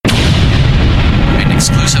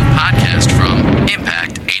exclusive podcast from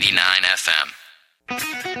Impact 89 FM.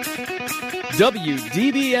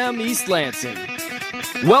 WDBM East Lansing.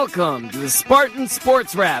 Welcome to the Spartan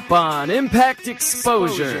Sports Wrap on Impact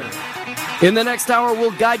Exposure. In the next hour, we'll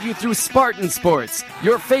guide you through Spartan sports,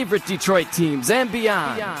 your favorite Detroit teams, and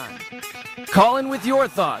beyond. Call in with your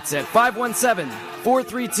thoughts at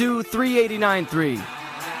 517-432-3893.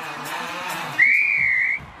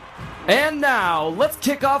 And now, let's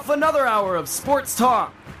kick off another hour of sports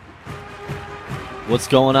talk. What's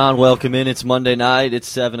going on? Welcome in. It's Monday night. It's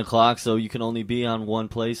 7 o'clock, so you can only be on one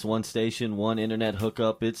place, one station, one internet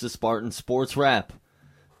hookup. It's the Spartan Sports Wrap.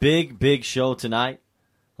 Big show tonight.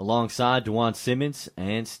 Alongside DeJuan Simmons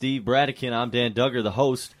and Steve Bradikin, I'm Dan Duggar, the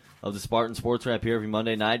host of the Spartan Sports Wrap here every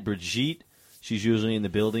Monday night. Brigitte, she's usually in the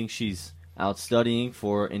building. She's out studying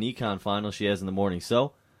for an econ final she has in the morning.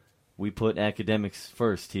 So we put academics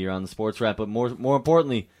first here on the Sports Wrap. But more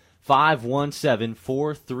importantly,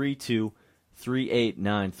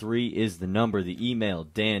 517-432-3893 is the number. The email,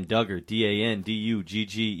 Dan Duggar,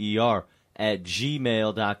 DANDUGGER, at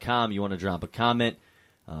gmail.com. You want to drop a comment,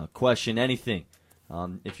 question, anything.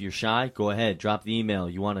 If you're shy, go ahead, drop the email.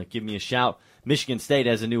 You want to give me a shout. Michigan State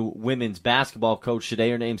has a new women's basketball coach today.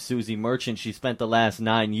 Her name's Susie Merchant. She spent the last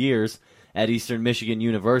 9 years at Eastern Michigan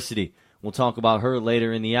University. We'll talk about her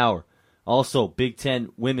later in the hour. Also, Big Ten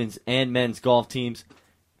women's and men's golf teams.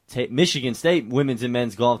 Michigan State women's and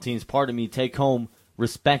men's golf teams, take home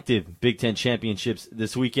respective Big Ten championships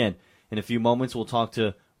this weekend. In a few moments, we'll talk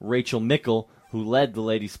to Rachel Mickle, who led the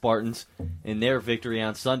Lady Spartans in their victory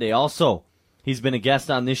on Sunday. Also, he's been a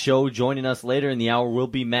guest on this show. Joining us later in the hour will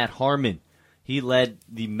be Matt Harmon. He led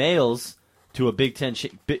the males to a Big Ten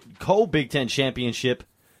co-Big Ten championship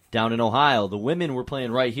down in Ohio. The women were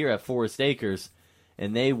playing right here at Forest Acres,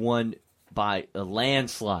 and they won by a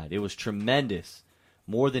landslide. It was tremendous.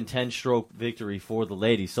 More than 10-stroke victory for the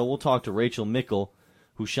ladies. So we'll talk to Rachel Mickle,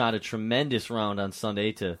 who shot a tremendous round on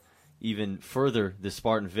Sunday to even further the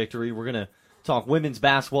Spartan victory. We're going to talk women's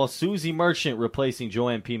basketball. Susie Merchant replacing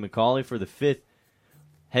Joanne P. McCauley for the 5th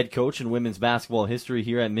head coach in women's basketball history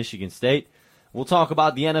here at Michigan State. We'll talk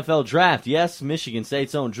about the NFL draft. Yes, Michigan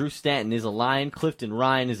State's own Drew Stanton is a Lion. Clifton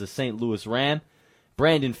Ryan is a St. Louis Ram.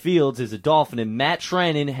 Brandon Fields is a Dolphin. And Matt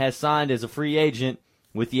Trannon has signed as a free agent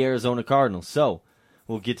with the Arizona Cardinals. So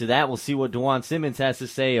we'll get to that. We'll see what DeJuan Simmons has to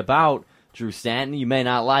say about Drew Stanton. You may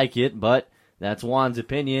not like it, but that's Juan's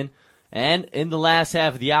opinion. And in the last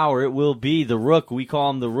half of the hour, it will be the Rook. We call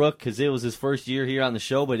him the Rook because it was his first year here on the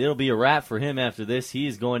show, but it'll be a wrap for him after this. He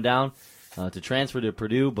is going down to transfer to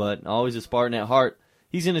Purdue, but always a Spartan at heart.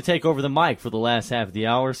 He's going to take over the mic for the last half of the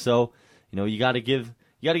hour, so you got to give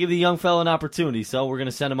the young fella an opportunity. So we're going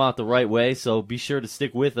to send him out the right way. So be sure to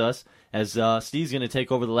stick with us as Steve's going to take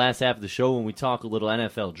over the last half of the show when we talk a little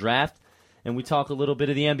NFL draft and we talk a little bit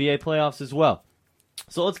of the NBA playoffs as well.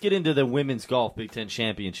 So let's get into the women's golf Big Ten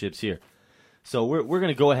championships here. So we're going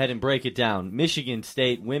to go ahead and break it down. Michigan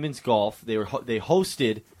State women's golf, they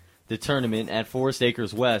hosted the tournament at Forest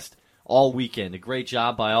Acres West all weekend. A great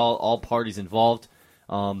job by all parties involved.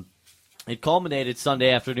 It culminated Sunday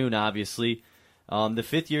afternoon, obviously. The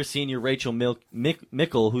fifth-year senior Rachel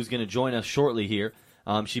Mickle, who's going to join us shortly here,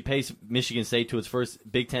 she paced Michigan State to its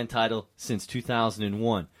first Big Ten title since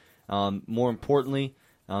 2001. More importantly,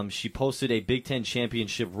 she posted a Big Ten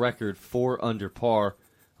championship record 4 under par,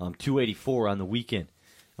 284 on the weekend.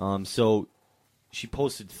 So she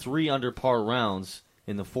posted 3 under par rounds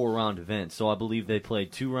in the 4-round event. So I believe they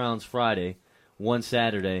played 2 rounds Friday, 1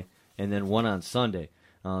 Saturday, and then 1 on Sunday.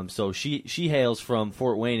 So she hails from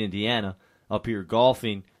Fort Wayne, Indiana, up here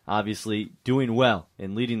golfing, obviously doing well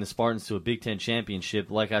and leading the Spartans to a Big Ten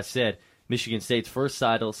championship. Like I said, Michigan State's first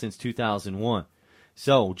title since 2001.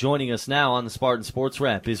 So joining us now on the Spartan Sports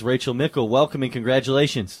Wrap is Rachel Mickle. Welcome and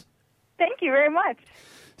congratulations. Thank you very much.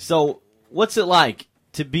 So what's it like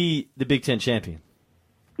to be the Big Ten champion?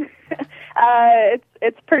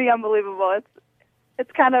 It's pretty unbelievable.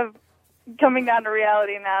 It's kind of coming down to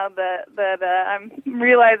reality now that I'm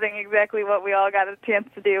realizing exactly what we all got a chance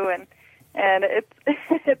to do, and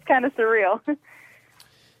it's kind of surreal.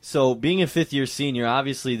 So being a fifth-year senior,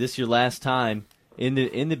 obviously this is your last time in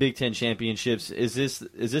the Big Ten championships. Is this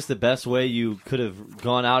the best way you could have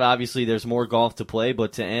gone out? Obviously there's more golf to play,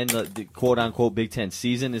 but to end the quote-unquote Big Ten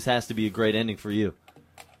season, this has to be a great ending for you.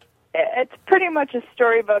 It's pretty much a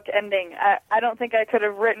storybook ending. I don't think I could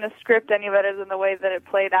have written a script any better than the way that it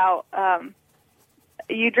played out.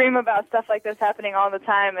 You dream about stuff like this happening all the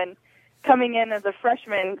time, and coming in as a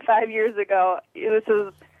freshman 5 years ago, this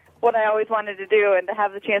is what I always wanted to do, and to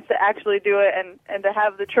have the chance to actually do it and to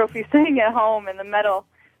have the trophy sitting at home and the medal,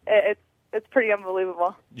 it's it's pretty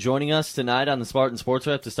unbelievable. Joining us tonight on the Spartan Sports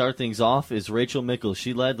Wrap to start things off is Rachel Mickle.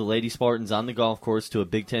 She led the Lady Spartans on the golf course to a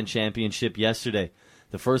Big Ten championship yesterday,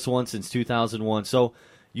 the first one since 2001. So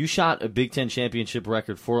you shot a Big Ten championship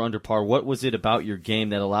record 4 under par. What was it about your game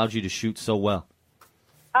that allowed you to shoot so well?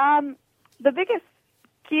 The biggest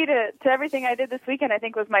key to everything I did this weekend, I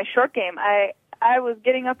think, was my short game. I was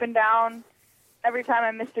getting up and down every time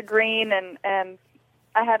I missed a green, and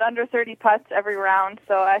I had under 30 putts every round.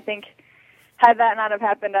 So I think had that not have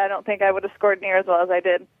happened, I don't think I would have scored near as well as I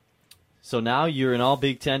did. So now you're an All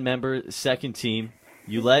Big Ten member, second team.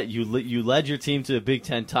 You led your team to a Big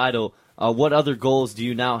Ten title. What other goals do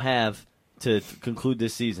you now have to conclude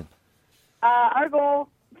this season? Our goal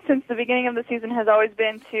since the beginning of the season has always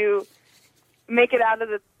been to make it out of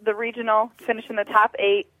the regional, finish in the top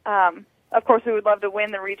 8. Of course, we would love to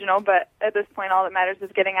win the regional, but at this point, all that matters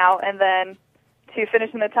is getting out, and then to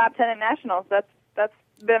finish in the top 10 at nationals. That's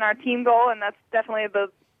been our team goal, and that's definitely the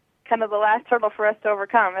last hurdle for us to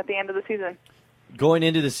overcome at the end of the season. Going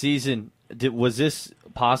into the season, was this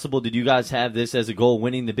possible? Did you guys have this as a goal,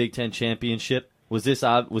 winning the Big Ten championship? Was this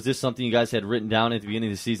something you guys had written down at the beginning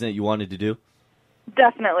of the season that you wanted to do?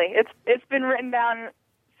 Definitely. It's been written down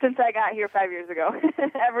since I got here 5 years ago.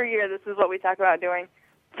 Every year this is what we talk about doing.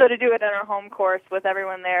 So to do it at our home course with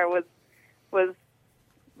everyone there was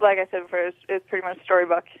like I said before, it's pretty much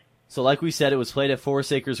storybook. So like we said, it was played at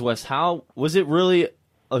Forest Acres West. How was it really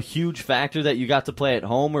a huge factor that you got to play at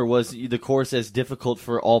home, or was the course as difficult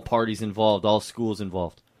for all parties involved, all schools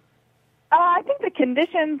involved? I think the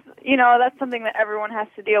conditions, that's something that everyone has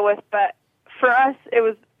to deal with. But for us, it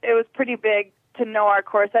was pretty big to know our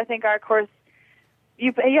course. I think our course,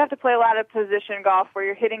 you have to play a lot of position golf where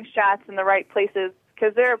you're hitting shots in the right places,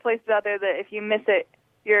 because there are places out there that if you miss it,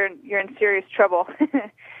 you're in serious trouble.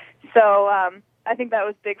 So I think that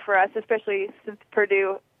was big for us, especially since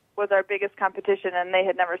Purdue was our biggest competition and they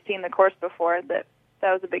had never seen the course before. That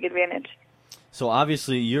was a big advantage. So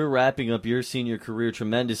obviously you're wrapping up your senior career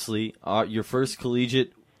tremendously. Your first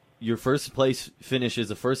place finish is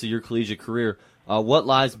the first of your collegiate career. What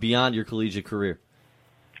lies beyond your collegiate career?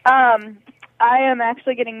 I am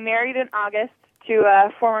actually getting married in August to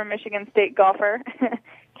a former Michigan State golfer,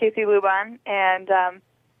 Casey Lubon,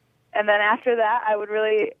 and then after that, I would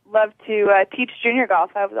really love to teach junior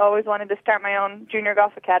golf. I've always wanted to start my own junior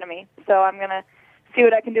golf academy, so I'm going to see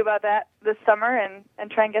what I can do about that this summer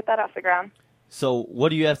and try and get that off the ground. So what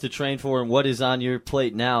do you have to train for, and what is on your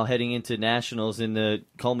plate now heading into nationals in the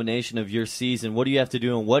culmination of your season? What do you have to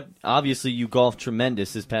do, and obviously you golfed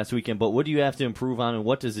tremendous this past weekend, but what do you have to improve on, and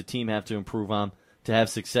what does the team have to improve on to have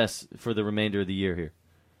success for the remainder of the year here?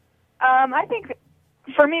 I think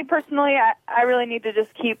for me personally, I really need to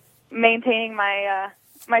just keep maintaining my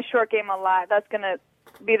short game alive. That's going to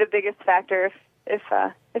be the biggest factor. If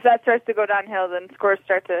that starts to go downhill, then scores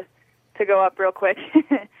start to go up real quick.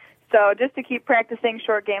 So just to keep practicing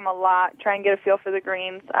short game a lot, try and get a feel for the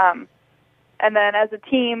greens. And then as a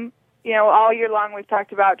team, all year long we've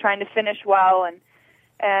talked about trying to finish well,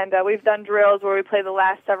 and we've done drills where we play the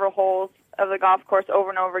last several holes of the golf course over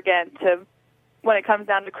and over again to when it comes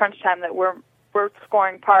down to crunch time that we're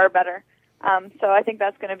scoring par or better. So I think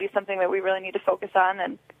that's going to be something that we really need to focus on,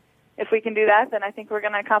 and if we can do that, then I think we're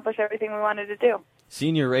going to accomplish everything we wanted to do.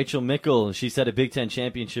 Senior Rachel Mickle, she set a Big Ten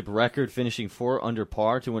championship record, finishing 4 under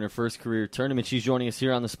par to win her first career tournament. She's joining us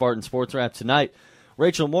here on the Spartan Sports Wrap tonight.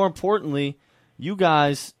 Rachel, more importantly, you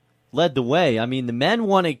guys led the way. I mean, the men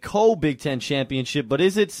won a co-Big Ten championship, but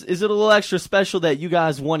is it a little extra special that you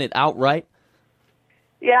guys won it outright?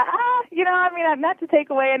 Yeah, not to take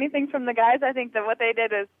away anything from the guys. I think that what they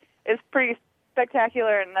did is pretty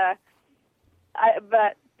spectacular, and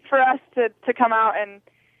but for us to come out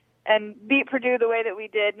and beat Purdue the way that we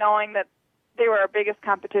did, knowing that they were our biggest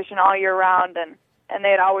competition all year round, and they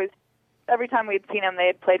had always, every time we'd seen them, they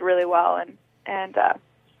had played really well, and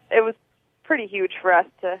it was pretty huge for us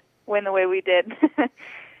to win the way we did.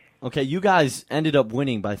 Okay, you guys ended up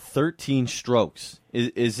winning by 13 strokes.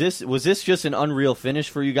 Was this just an unreal finish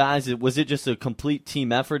for you guys? Was it just a complete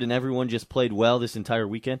team effort and everyone just played well this entire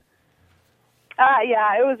weekend?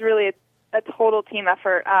 Yeah, it was really a total team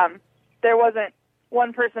effort. There wasn't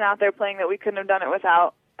one person out there playing that we couldn't have done it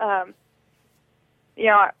without.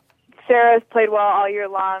 Sarah's played well all year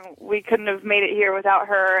long. We couldn't have made it here without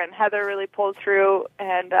her, and Heather really pulled through,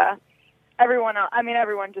 and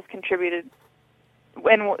everyone just contributed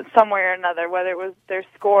in some way or another, whether it was their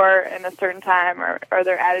score in a certain time or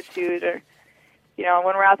their attitude, or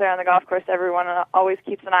when we're out there on the golf course, everyone always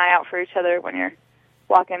keeps an eye out for each other when you're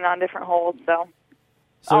walking on different holes. So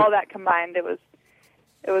all of that combined, it was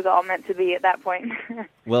it was all meant to be at that point.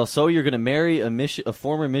 Well, so you're going to marry a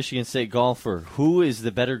former Michigan State golfer. Who is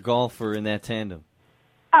the better golfer in that tandem?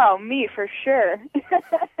 Oh, me for sure.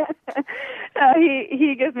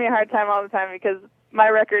 He gives me a hard time all the time because my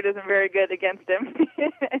record isn't very good against him.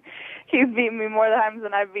 He's beaten me more times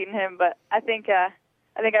than I've beaten him, but I think I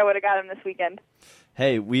would have got him this weekend.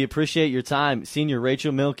 Hey, we appreciate your time. Senior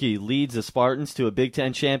Rachel Milkey leads the Spartans to a Big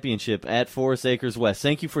Ten championship at Forest Acres West.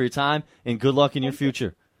 Thank you for your time, and good luck in your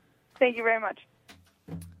future. Thank you very much.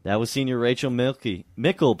 That was Senior Rachel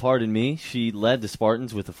Mickle, pardon me. She led the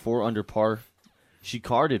Spartans with a 4 under par. She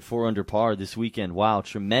carded 4 under par this weekend. Wow,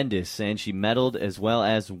 tremendous. And she medaled as well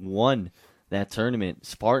as won that tournament.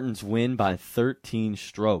 Spartans win by 13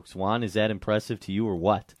 strokes. Juan, is that impressive to you or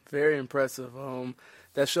what? Very impressive.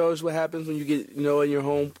 That shows what happens when you get, in your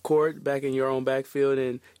home court, back in your own backfield,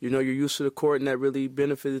 and you're used to the court, and that really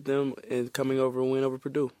benefited them in coming over and win over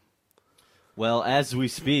Purdue. Well, as we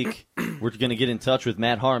speak, we're going to get in touch with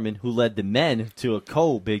Matt Harmon, who led the men to a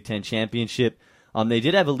co-Big Ten championship. They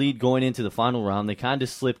did have a lead going into the final round. They kind of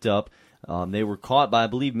slipped up. They were caught by, I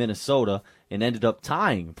believe, Minnesota and ended up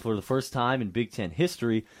tying for the first time in Big Ten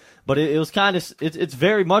history. But it was kind of it's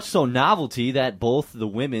very much so novelty that both the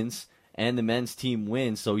women's and the men's team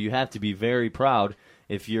win. So you have to be very proud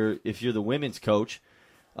if you're the women's coach,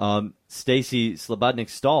 Stacy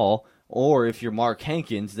Slobodnik-Stahl, or if you're Mark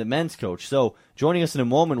Hankins, the men's coach. So joining us in a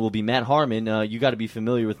moment will be Matt Harmon. You got to be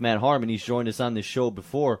familiar with Matt Harmon. He's joined us on this show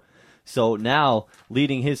before. So now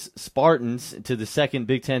leading his Spartans to the second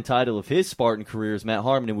Big Ten title of his Spartan career is Matt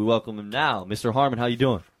Harmon, and we welcome him now. Mr. Harmon, how you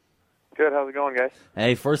doing? Good. How's it going, guys?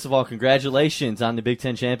 Hey, first of all, congratulations on the Big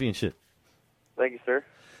Ten championship. Thank you, sir.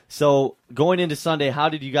 So going into Sunday, how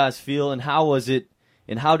did you guys feel, and how was it?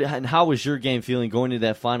 And how was your game feeling going into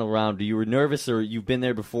that final round? You were nervous, or you've been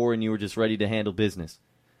there before and you were just ready to handle business?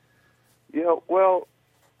 We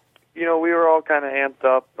were all kind of amped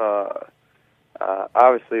up.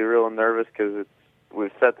 Obviously, real nervous because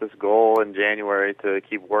we've set this goal in January to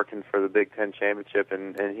keep working for the Big Ten championship,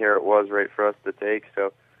 and here it was right for us to take.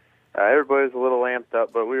 So everybody was a little amped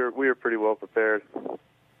up, but we were pretty well prepared.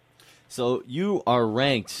 So you are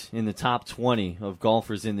ranked in the top 20 of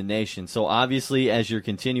golfers in the nation. So obviously, as you're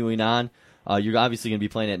continuing on, you're obviously going to be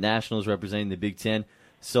playing at Nationals representing the Big Ten.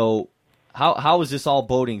 So how is this all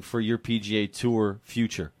boding for your PGA Tour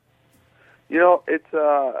future?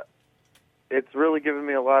 It's really given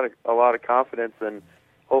me a lot of confidence, and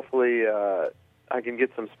hopefully I can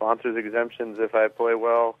get some sponsors exemptions if I play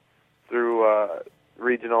well through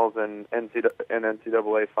regionals and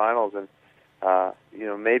NCAA finals, and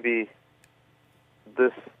maybe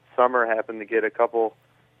this summer happen to get a couple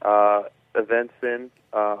events in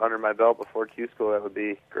under my belt before Q School. That would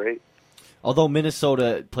be great. Although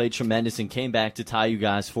Minnesota played tremendous and came back to tie you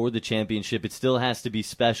guys for the championship, it still has to be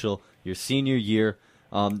special. Your senior year,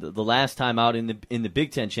 the last time out in the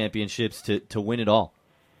Big Ten championships to win it all.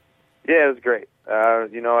 Yeah, it was great.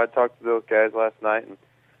 I talked to those guys last night, and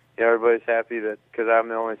everybody's happy that because I'm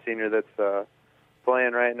the only senior that's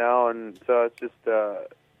playing right now, and so it's just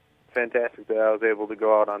fantastic that I was able to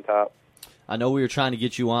go out on top. I know we were trying to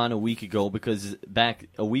get you on a week ago because back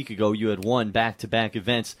a week ago you had won back-to-back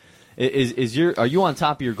events. Are you on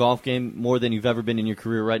top of your golf game more than you've ever been in your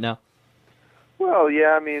career right now? Well,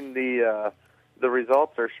 yeah. I mean, the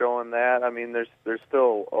results are showing that. I mean, there's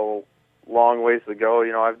still a long ways to go.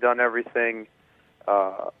 I've done everything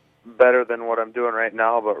better than what I'm doing right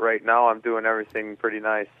now, but right now I'm doing everything pretty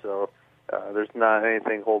nice. So there's not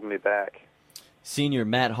anything holding me back. Senior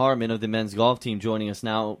Matt Harmon of the men's golf team joining us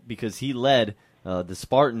now because he led the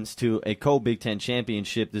Spartans to a co-Big Ten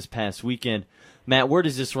championship this past weekend. Matt, where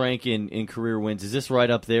does this rank in career wins? Is this right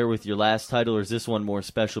up there with your last title, or is this one more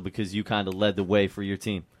special because you kind of led the way for your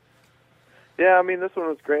team? Yeah, I mean, this one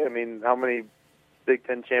was great. I mean, how many Big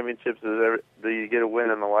Ten championships do you get a win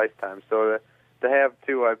in a lifetime? So to have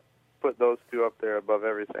two, I put those two up there above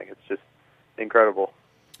everything. It's just incredible.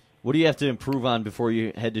 What do you have to improve on before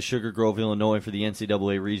you head to Sugar Grove, Illinois for the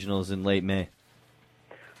NCAA regionals in late May?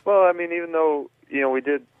 Well, I mean, even though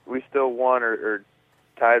we still won or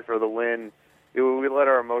tied for the win, we let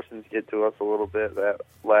our emotions get to us a little bit that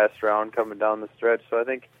last round coming down the stretch. So I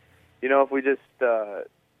think, if we just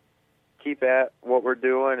keep at what we're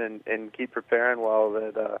doing and keep preparing well,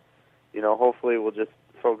 that hopefully we'll just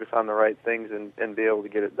focus on the right things and be able to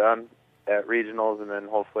get it done at regionals and then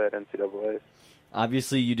hopefully at NCAAs.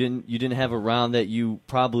 Obviously, you didn't have a round that you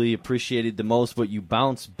probably appreciated the most, but you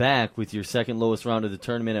bounced back with your second lowest round of the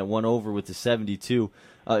tournament at 1 over with the 72.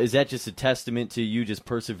 Is that just a testament to you just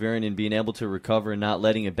persevering and being able to recover and not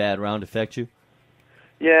letting a bad round affect you?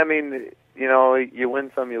 Yeah, I mean, you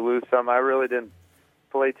win some, you lose some. I really didn't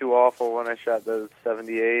play too awful when I shot the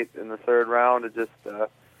 78 in the third round. It just,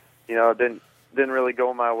 didn't really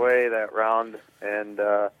go my way that round, and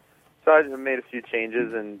so I just made a few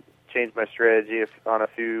changes and changed my strategy on a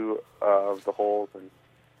few of the holes, and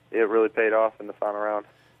it really paid off in the final round.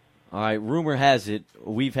 All right, rumor has it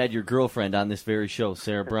we've had your girlfriend on this very show,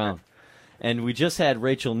 Sarah Brown. And we just had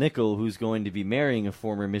Rachel Nickel, who's going to be marrying a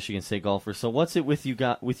former Michigan State golfer. So what's it with you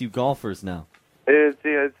golfers now?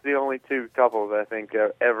 It's the only two couples I think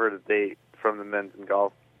ever to date from the men's and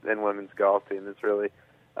women's golf team. It's really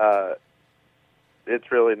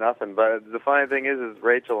nothing. But the funny thing is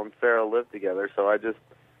Rachel and Sarah live together. So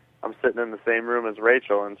I'm sitting in the same room as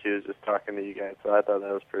Rachel, and she was just talking to you guys. So I thought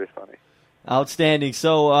that was pretty funny. Outstanding.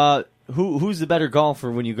 So who's the better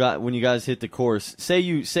golfer when you guys hit the course? Say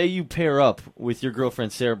you pair up with your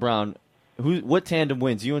girlfriend Sarah Brown. What tandem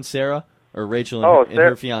wins? You and Sarah, or Rachel and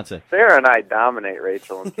her fiance? Sarah and I dominate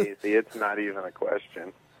Rachel and Casey. It's not even a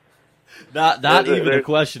question. Not even a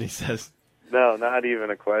question, he says. No, not even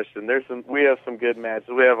a question. We have some good matches.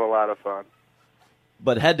 We have a lot of fun.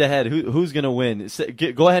 But head to head, who's going to win?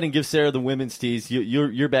 Go ahead and give Sarah the women's tees.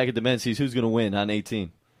 You're back at the men's tees. Who's going to win on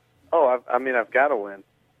 18? Oh, I've got to win.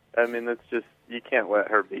 I mean, it's just you can't let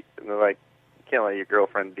her beat. You can't let your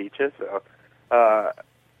girlfriend beat you. So,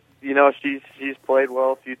 she's played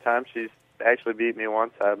well a few times. She's actually beat me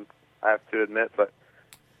once. I have to admit,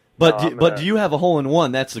 but do you have a hole in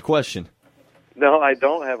one? That's the question. No, I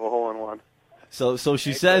don't have a hole in one. So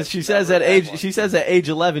she says at age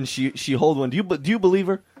 11 she hold one. Do you believe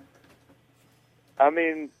her? I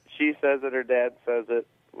mean, she says it. Her dad says it.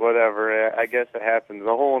 Whatever. I guess it happens.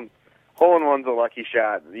 The hole in one's a lucky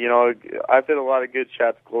shot. I've hit a lot of good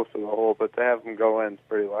shots close to the hole, but to have them go in is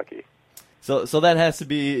pretty lucky. So that has to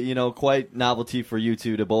be quite novelty for you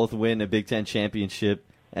two to both win a Big Ten championship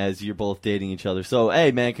as you're both dating each other. So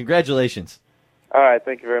hey man, congratulations. All right,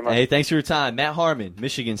 thank you very much. Hey, thanks for your time. Matt Harmon,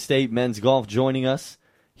 Michigan State men's golf, joining us.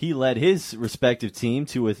 He led his respective team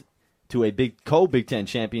to a Big Ten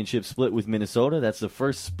championship split with Minnesota. That's the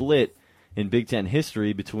first split in Big Ten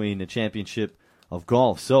history between a championship of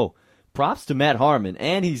golf. So props to Matt Harmon,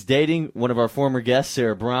 and he's dating one of our former guests,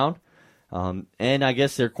 Sarah Brown. And I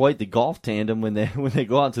guess they're quite the golf tandem when they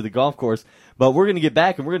go out to the golf course. But we're going to get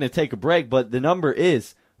back and we're going to take a break. But the number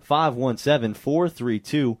is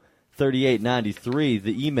 517-432-3893.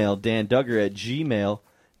 The email,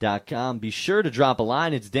 danduggar@gmail.com. Be sure to drop a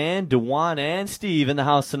line. It's Dan, DeJuan, and Steve in the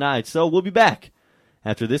house tonight. So we'll be back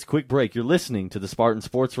after this quick break. You're listening to the Spartan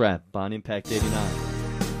Sports Wrap on Impact 89.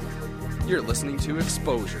 You're listening to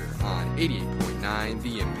Exposure on 88.9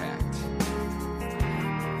 The Impact.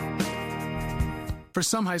 For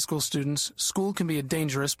some high school students, school can be a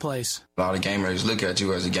dangerous place. A lot of gamers look at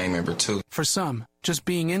you as a gang member, too. For some, just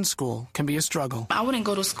being in school can be a struggle. I wouldn't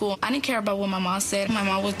go to school. I didn't care about what my mom said. My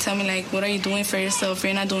mom would tell me, what are you doing for yourself?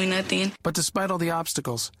 You're not doing nothing. But despite all the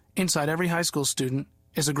obstacles, inside every high school student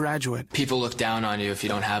is a graduate. People look down on you if you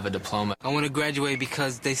don't have a diploma. I want to graduate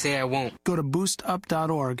because they say I won't. Go to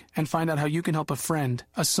boostup.org and find out how you can help a friend,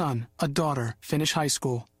 a son, a daughter finish high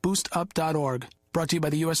school. Boostup.org. Brought to you by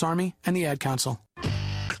the U.S. Army and the Ad Council.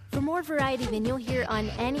 For more variety than you'll hear on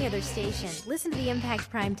any other station, listen to the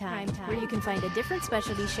Impact Primetime, where you can find a different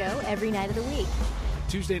specialty show every night of the week.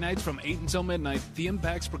 Tuesday nights from 8 until midnight, the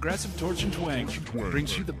Impact's Progressive Torch and Twang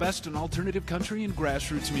brings you the best in alternative country and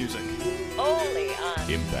grassroots music. Only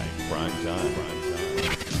on Impact Primetime.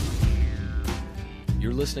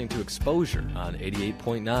 You're listening to Exposure on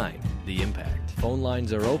 88.9 The Impact. Phone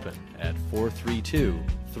lines are open at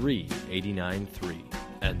 432-3893.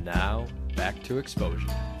 And now, back to Exposure.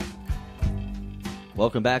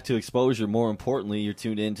 Welcome back to Exposure. More importantly, you're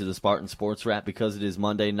tuned in to the Spartan Sports Wrap because it is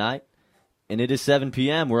Monday night, and it is 7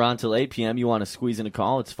 p.m. We're on till 8 p.m. You want to squeeze in a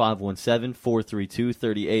call, it's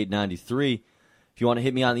 517-432-3893. If you want to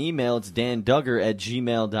hit me on the email, it's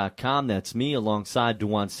danduggar@gmail.com. That's me, alongside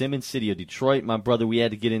DeJuan Simmons, City of Detroit. My brother, we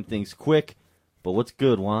had to get in things quick, but what's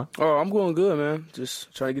good, Juan? Oh, I'm going good, man.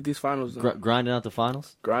 Just trying to get these finals done. Grinding out the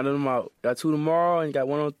finals? Grinding them out. Got 2 tomorrow and got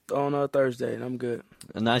 1 on Thursday, and I'm good.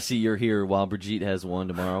 And I see you're here while Brigitte has 1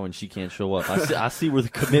 tomorrow and she can't show up. I see where the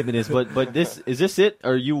commitment is, but is this it,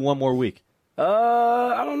 or are you 1 more week?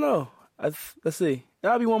 I don't know. Let's see.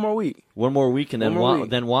 That'll be 1 more week. 1 more week, and then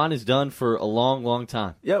Juan is done for a long, long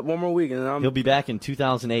time. Yep, 1 more week, and he'll be back in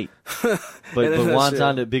 2008. but Juan's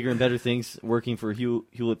on to bigger and better things, working for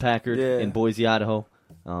Hewlett Packard in Boise, Idaho,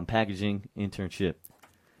 packaging internship.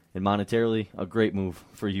 And monetarily, a great move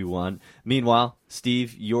for you, Juan. Meanwhile,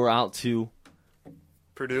 Steve, you're out to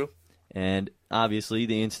Purdue, and obviously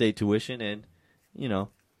the in-state tuition, and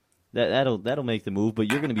that'll make the move.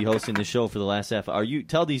 But you're going to be hosting the show for the last half. Are you?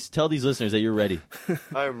 Tell these listeners that you're ready.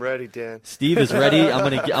 I am ready, Dan. Steve is ready. I'm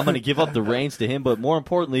gonna give up the reins to him. But more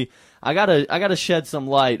importantly, I gotta shed some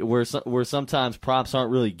light where sometimes props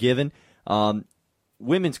aren't really given.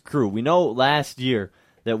 Women's crew. We know last year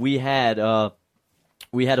that we had a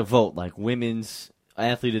vote, like women's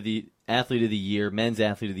athlete of the year, men's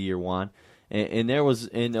athlete of the year won. And there was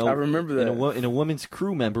I remember that. And a women's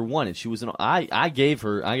crew member won it. She was I gave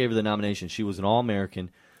her the nomination. She was an All-American,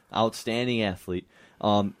 outstanding athlete.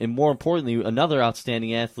 And more importantly, another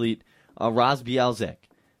outstanding athlete, Roz Bialczak.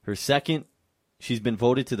 She's been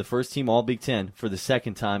voted to the first team All Big Ten for the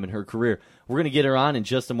second time in her career. We're gonna get her on in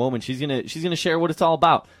just a moment. She's gonna share what it's all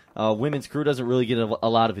about. Women's crew doesn't really get a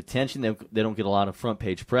lot of attention. They don't get a lot of front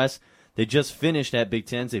page press. They just finished at Big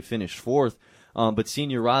Tens. They finished fourth. But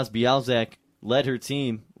senior Roz Bialczak led her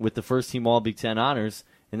team with the first team All Big Ten honors,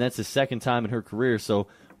 and that's the second time in her career. So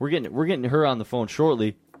we're getting her on the phone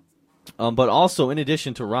shortly. But also, in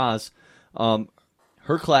addition to Roz,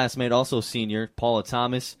 her classmate, also senior Paula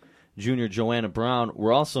Thomas, junior Joanna Brown,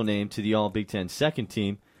 were also named to the All Big Ten second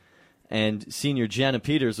team, and senior Jana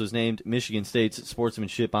Peters was named Michigan State's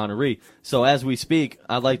sportsmanship honoree. So as we speak,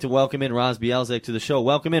 I'd like to welcome in Roz Bialczak to the show.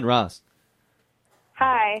 Welcome in, Roz.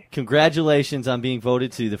 Hi. Congratulations on being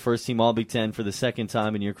voted to the first team All Big Ten for the second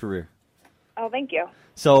time in your career. Oh, thank you.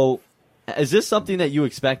 So, is this something that you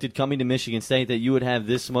expected coming to Michigan State, that you would have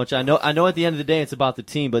this much? I know at the end of the day it's about the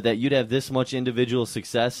team, but that you'd have this much individual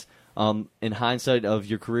success in hindsight of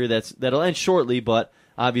your career that'll end shortly, but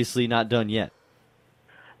obviously not done yet.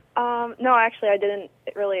 No, actually, I didn't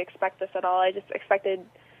really expect this at all. I just expected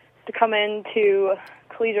to come into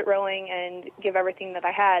collegiate rowing and give everything that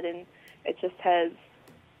I had, and it just has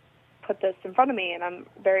put this in front of me, and I'm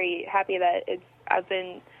very happy that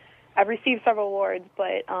I've received several awards,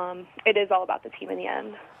 but it is all about the team in the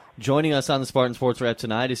end. Joining us on the Spartan Sports Wrap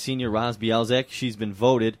tonight is senior Roz Bialczak. She's been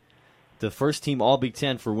voted the first team All Big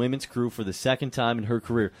Ten for women's crew for the second time in her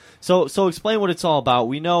career. So explain what it's all about.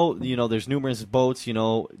 We know, there's numerous boats,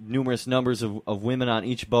 numerous numbers of women on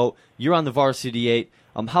each boat. You're on the Varsity 8.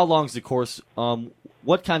 How long's the course?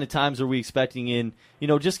 What kind of times are we expecting in?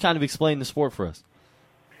 Just kind of explain the sport for us.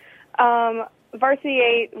 Varsity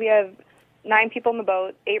 8, we have 9 people in the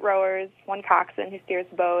boat, 8 rowers, 1 coxswain who steers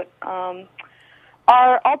the boat.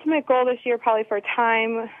 Our ultimate goal this year, probably for a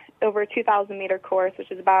time over a 2,000-meter course,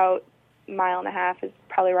 which is about a mile and a half, is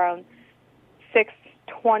probably around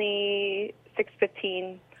 6:20,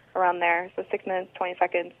 6:15, around there. So 6 minutes, 20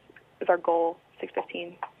 seconds is our goal,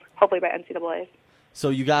 6:15, hopefully by NCAA's. So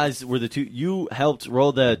you guys were you helped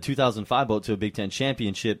row the 2005 boat to a Big Ten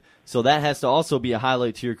championship, so that has to also be a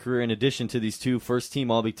highlight to your career in addition to these 2 first-team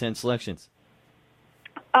All Big Ten selections.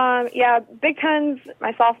 Yeah, Big Ten's,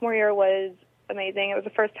 my sophomore year was amazing. It was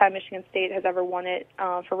the first time Michigan State has ever won it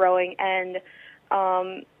for rowing, and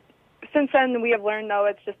since then we have learned, though,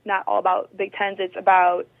 it's just not all about Big Tens. It's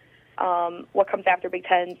about what comes after Big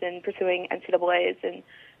Tens and pursuing NCAA's, and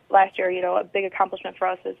last year, a big accomplishment for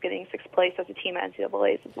us is getting 6th place as a team at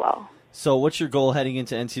NCAA's as well. So what's your goal heading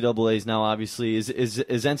into NCAA's now, obviously? Is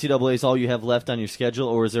NCAA's all you have left on your schedule,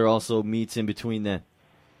 or is there also meets in between then?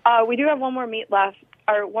 We do have one more meet left,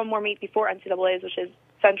 or one more meet before NCAA's, which is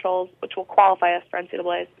Centrals, which will qualify us for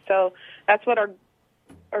NCAA's. So that's what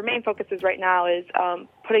our main focus is right now, is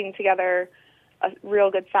putting together a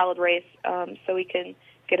real good, solid race so we can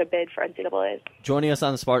get a bid for NCAA's. Joining us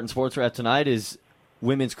on the Spartan Sports Wrap tonight is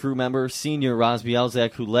women's crew member, senior Roz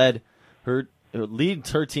Bialczak, who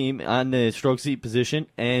leads her team on the stroke seat position,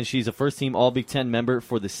 and she's a first-team All Big Ten member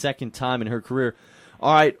for the second time in her career.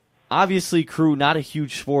 All right, obviously crew, not a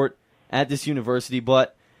huge sport at this university,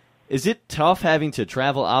 but is it tough having to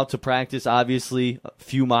travel out to practice, obviously a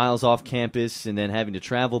few miles off campus, and then having to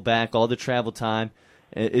travel back, all the travel time?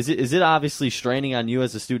 Is it obviously straining on you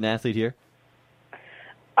as a student-athlete here?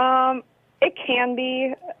 It can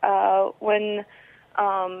be when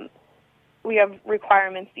we have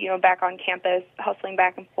requirements, back on campus, hustling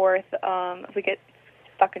back and forth. If we get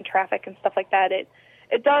stuck in traffic and stuff like that, it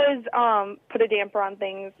does put a damper on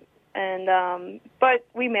things, and but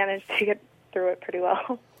we managed to get through it pretty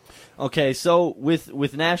well. Okay, so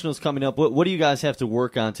with nationals coming up, what do you guys have to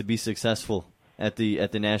work on to be successful at the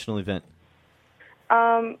national event?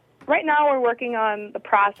 Right now, we're working on the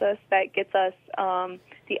process that gets us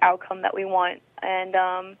the outcome that we want,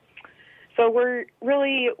 and so we're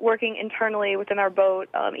really working internally within our boat,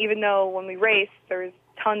 even though when we race, there's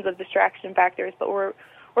tons of distraction factors, but we're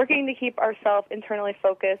working to keep ourselves internally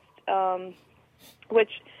focused, which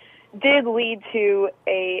did lead to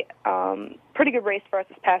a pretty good race for us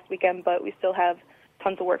this past weekend, but we still have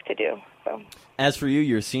tons of work to do. So, as for you,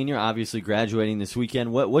 you're a senior, obviously graduating this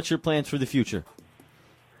weekend. What's your plans for the future?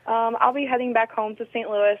 I'll be heading back home to St.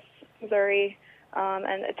 Louis, Missouri,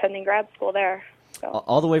 and attending grad school there. So.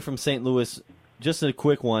 All the way from St. Louis. Just a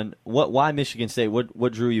quick one. Why Michigan State?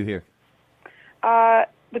 What drew you here?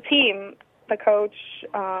 The team, the coach,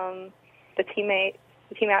 the teammates,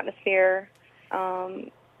 the team atmosphere,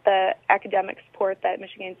 the academic support that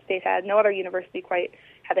Michigan State had. No other university quite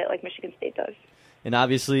had it like Michigan State does. And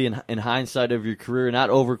obviously, in hindsight of your career, not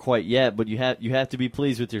over quite yet, but you have to be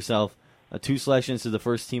pleased with yourself. 2 selections to the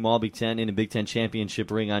first team All Big Ten and a Big Ten championship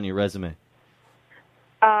ring on your resume.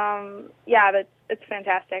 Yeah, it's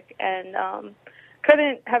fantastic, and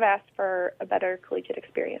couldn't have asked for a better collegiate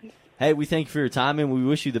experience. Hey, we thank you for your time, and we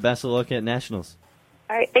wish you the best of luck at Nationals.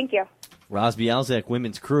 All right, thank you. Roz Bialczak,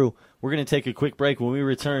 Women's Crew. We're going to take a quick break. When we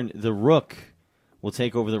return, the Rook will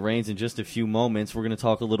take over the reins in just a few moments. We're going to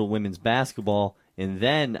talk a little women's basketball, and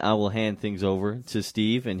then I will hand things over to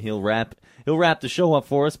Steve, and he'll wrap the show up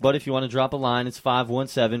for us. But if you want to drop a line, it's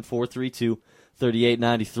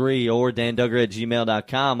 517-432-3893 or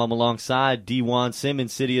dandugger@gmail.com. I'm alongside D1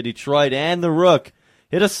 Simmons, City of Detroit, and the Rook.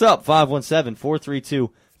 Hit us up,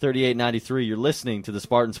 517-432-3893. You're listening to the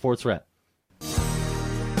Spartan Sports Wrap.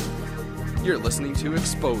 You're listening to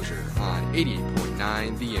Exposure on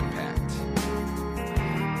 88.9 The Impact.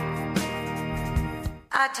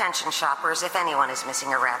 Attention shoppers, if anyone is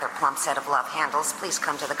missing a rather plump set of love handles, please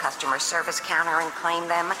come to the customer service counter and claim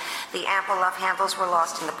them. The ample love handles were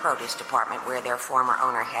lost in the produce department where their former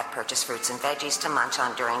owner had purchased fruits and veggies to munch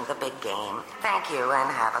on during the big game. Thank you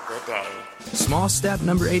and have a good day. Small step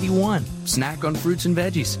number 81, snack on fruits and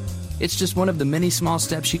veggies. It's just one of the many small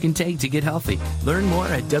steps you can take to get healthy. Learn more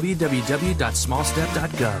at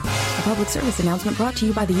www.smallstep.gov. A public service announcement brought to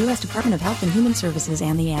you by the U.S. Department of Health and Human Services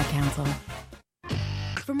and the Ad Council.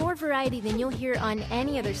 For more variety than you'll hear on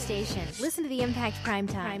any other station, listen to the Impact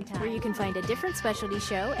Primetime, where you can find a different specialty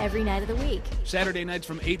show every night of the week. Saturday nights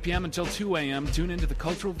from 8 p.m. until 2 a.m., tune into the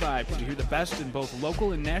Cultural Vibe to hear the best in both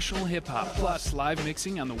local and national hip-hop, plus live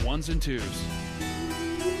mixing on the ones and twos.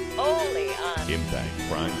 Only on Impact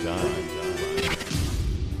Primetime.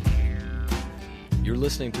 You're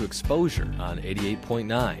listening to Exposure on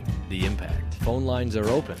 88.9 The Impact. Phone lines are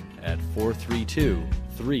open at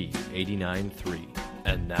 432-3893.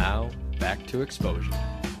 And now, back to Exposure.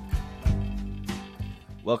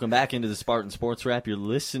 Welcome back into the Spartan Sports Wrap. You're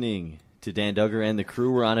listening to Dan Duggar and the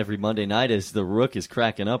crew. We're on every Monday night as the Rook is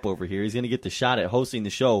cracking up over here. He's going to get the shot at hosting the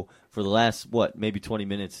show for the last, maybe 20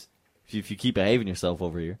 minutes if you keep behaving yourself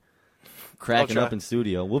over here. Cracking up in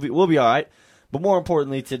studio. We'll be all right. But more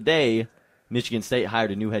importantly, today, Michigan State hired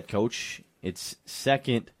a new head coach. It's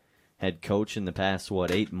second head coach in the past,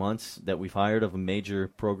 8 months that we've hired of a major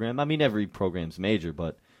program. I mean, every program's major,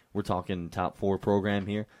 but we're talking top 4 program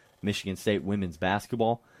here. Michigan State women's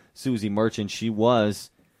basketball. Susie Merchant, she was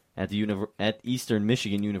at Eastern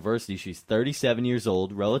Michigan University. She's 37 years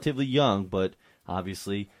old, relatively young, but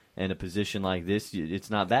obviously in a position like this, it's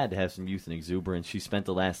not bad to have some youth and exuberance. She spent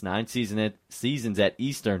the last 9 seasons at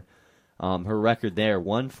Eastern. Her record there,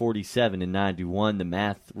 147-91. The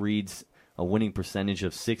math reads a winning percentage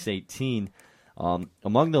of .618.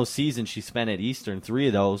 Among those seasons she spent at Eastern, 3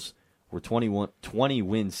 of those were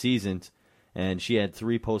 20-win seasons, and she had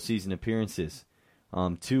 3 postseason appearances,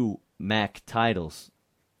 2 MAC titles.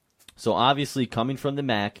 So obviously coming from the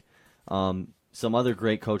MAC, some other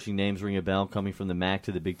great coaching names ring a bell coming from the MAC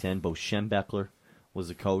to the Big Ten. Bo Schembechler was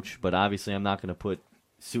a coach, but obviously I'm not going to put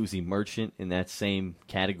Susie Merchant in that same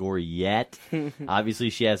category yet. Obviously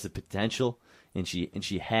she has the potential, and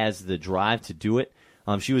she has the drive to do it.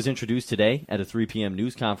 She was introduced today at a 3 p.m.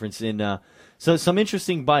 news conference. So some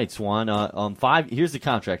interesting bites, Juan. Here's the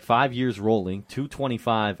contract: 5 years rolling,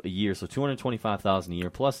 $225 a year, so $225,000 a year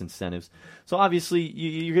plus incentives. So obviously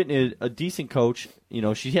you're getting a decent coach. You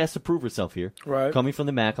know, she has to prove herself here. Right. Coming from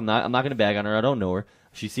the MAC, I'm not going to bag on her. I don't know her.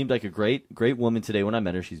 She seemed like a great woman today when I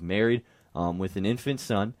met her. She's married with an infant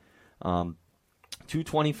son.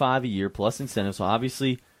 $225 a year plus incentives. So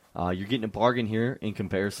obviously. You're getting a bargain here in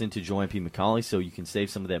comparison to Joanne P. McCauley, so you can save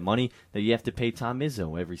some of that money that you have to pay Tom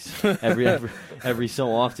Izzo every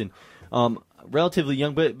so often. Relatively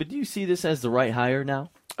young, but do you see this as the right hire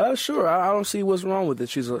now? Sure. I don't see what's wrong with it.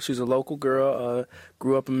 She's a local girl.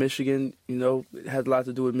 Grew up in Michigan. You know, had a lot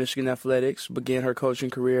to do with Michigan athletics. Began her coaching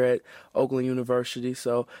career at Oakland University.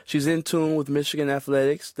 So she's in tune with Michigan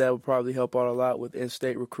athletics. That would probably help out a lot with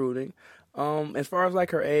in-state recruiting. As far as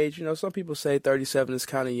like her age, you know, some people say 37 is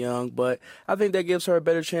kind of young, but I think that gives her a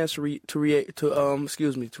better chance to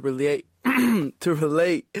to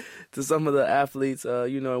relate to some of the athletes,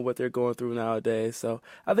 what they're going through nowadays. So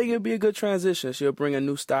I think it'll be a good transition. She'll bring a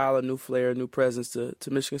new style, a new flair, a new presence to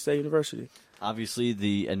Michigan State University. Obviously,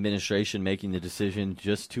 the administration making the decision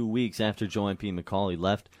just 2 weeks after Joanne P. McCauley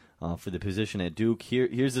left for the position at Duke.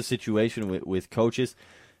 Here's the situation with coaches.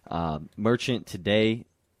 Merchant today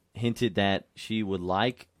hinted that she would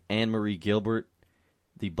like Anne-Marie Gilbert,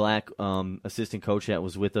 the black assistant coach that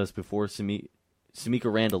was with us before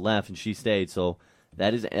Samika Randall left, and she stayed. So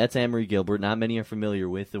that's Anne-Marie Gilbert. Not many are familiar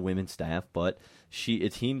with the women's staff, but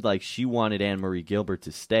it seemed like she wanted Anne-Marie Gilbert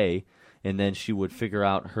to stay, and then she would figure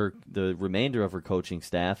out the remainder of her coaching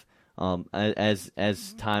staff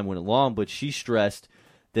as time went along. But she stressed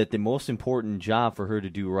that the most important job for her to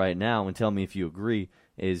do right now, and tell me if you agree,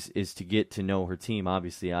 is to get to know her team.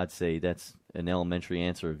 Obviously, I'd say that's an elementary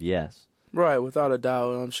answer of yes. Right, without a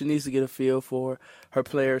doubt. She needs to get a feel for her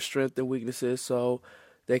players' strengths and weaknesses so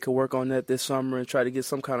they could work on that this summer and try to get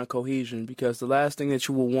some kind of cohesion, because the last thing that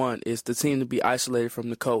you will want is the team to be isolated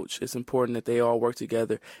from the coach. It's important that they all work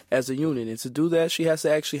together as a unit. And to do that, she has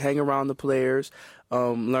to actually hang around the players,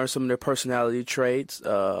 learn some of their personality traits,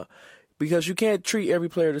 because you can't treat every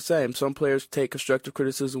player the same. Some players take constructive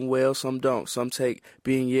criticism well, some don't. Some take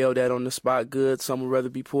being yelled at on the spot good. Some would rather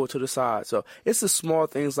be pulled to the side. So it's the small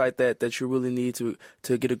things like that you really need to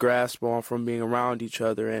get a grasp on from being around each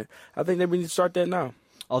other. And I think that we need to start that now.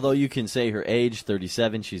 Although you can say her age,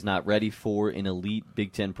 37, she's not ready for an elite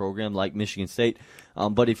Big Ten program like Michigan State.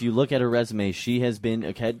 But if you look at her resume, she has been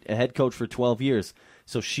a head coach for 12 years.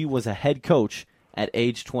 So she was a head coach at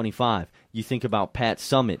age 25. You think about Pat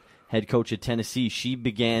Summitt, head coach at Tennessee. She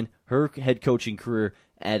began her head coaching career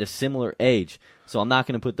at a similar age. So I'm not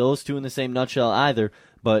going to put those two in the same nutshell either.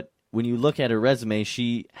 But when you look at her resume,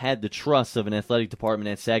 she had the trust of an athletic department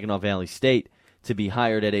at Saginaw Valley State to be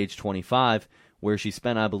hired at age 25, where she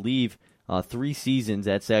spent, I believe, 3 seasons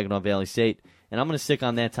at Saginaw Valley State. And I'm going to stick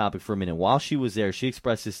on that topic for a minute. While she was there, she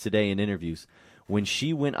expressed this today in interviews. When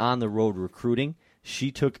she went on the road recruiting,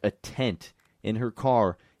 she took a tent in her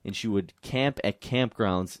car and she would camp at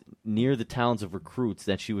campgrounds near the towns of recruits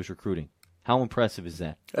that she was recruiting. How impressive is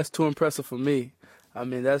that? That's too impressive for me. I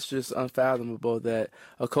mean, that's just unfathomable that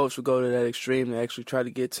a coach would go to that extreme to actually try to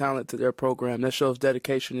get talent to their program. That shows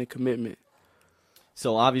dedication and commitment.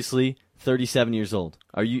 So obviously, 37 years old.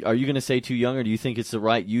 Are you going to say too young, or do you think it's the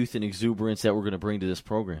right youth and exuberance that we're going to bring to this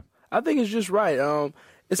program? I think it's just right.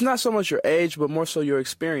 It's not so much your age, but more so your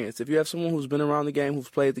experience. If you have someone who's been around the game, who's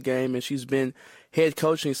played the game, and she's been head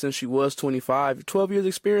coaching since she was 25, 12 years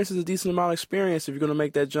experience is a decent amount of experience if you're going to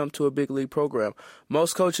make that jump to a big league program.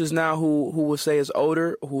 Most coaches now who would say is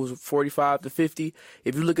older, who's 45 to 50,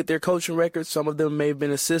 if you look at their coaching records, some of them may have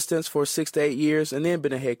been assistants for 6 to 8 years and then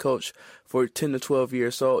been a head coach for 10 to 12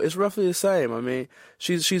 years. So it's roughly the same. I mean,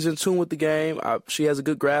 she's in tune with the game. She has a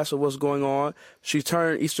good grasp of what's going on. She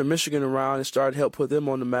turned Eastern Michigan around and started to help put them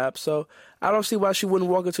on the map. So I don't see why she wouldn't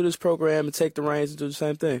walk into this program and take the reins and do the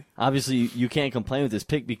same thing. Obviously, you can't complain with this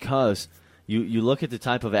pick because you look at the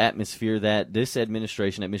type of atmosphere that this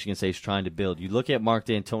administration at Michigan State is trying to build. You look at Mark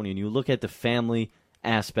D'Antoni, and you look at the family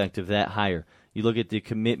aspect of that hire. You look at the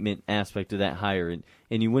commitment aspect of that hire.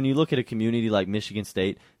 And when you look at a community like Michigan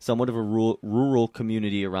State, somewhat of a rural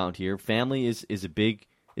community around here, family is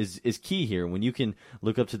key here. When you can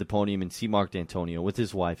look up to the podium and see Mark D'Antonio with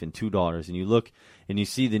his wife and 2 daughters, and you look and you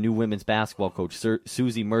see the new women's basketball coach,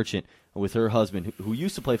 Susie Merchant, with her husband, who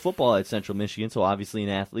used to play football at Central Michigan, so obviously an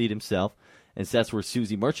athlete himself, and so that's where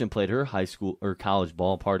Susie Merchant played her high school or college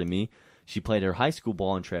ball. She played her high school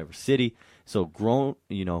ball in Traverse City, so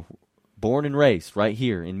born and raised right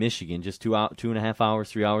here in Michigan, just 2.5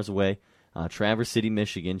 hours, 3 hours away, Traverse City,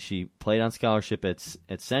 Michigan. She played on scholarship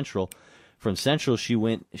at Central. From Central, she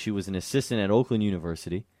was an assistant at Oakland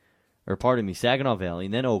University, Saginaw Valley,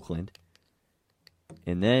 and then Oakland.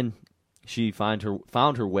 And then she found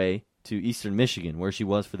her way to Eastern Michigan, where she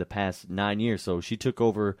was for the past 9 years. So she took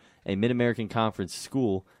over a Mid-American Conference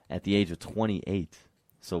school at the age of 28.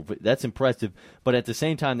 So that's impressive, but at the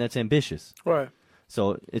same time, that's ambitious. Right.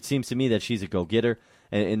 So it seems to me that she's a go-getter.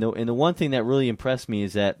 And the one thing that really impressed me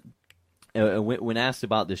is that when asked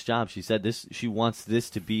about this job, she said she wants this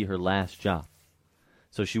to be her last job.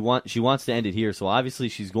 So she wants to end it here. So obviously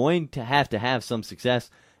she's going to have some success.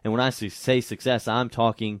 And when I say success, I'm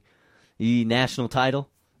talking the national title,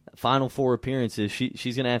 Final Four appearances.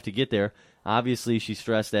 She's going to have to get there. Obviously, she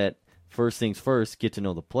stressed that first things first, get to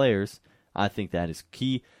know the players. I think that is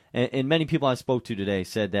key. And many people I spoke to today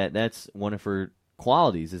said that that's one of her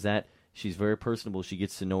qualities, is that she's very personable. She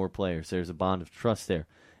gets to know her players. There's a bond of trust there.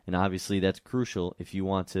 And obviously that's crucial if you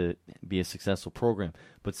want to be a successful program.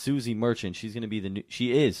 But Susie Merchant,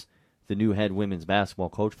 she is the new head women's basketball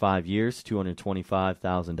coach, 5 years,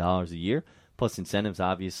 $225,000 a year, plus incentives,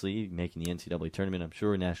 obviously, making the NCAA tournament, I'm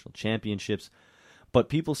sure, national championships. But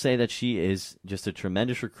people say that she is just a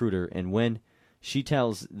tremendous recruiter, and when she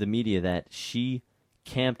tells the media that she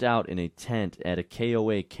camped out in a tent at a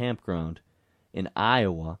KOA campground in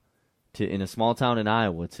Iowa, in a small town in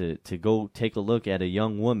Iowa, to go take a look at a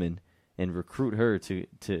young woman and recruit her to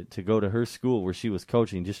go to her school where she was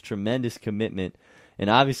coaching. Just tremendous commitment. And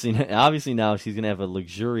obviously now she's going to have a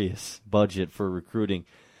luxurious budget for recruiting.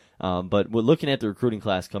 But we're looking at the recruiting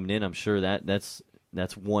class coming in. I'm sure that's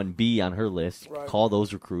 1B on her list. Right. Call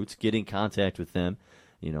those recruits, get in contact with them,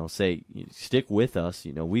 say, stick with us.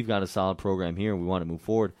 We've got a solid program here and we want to move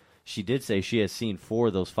forward. She did say she has seen 4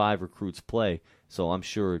 of those 5 recruits play, so I'm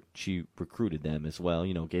sure she recruited them as well,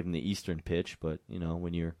 gave them the Eastern pitch. But,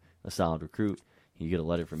 when you're a solid recruit, you get a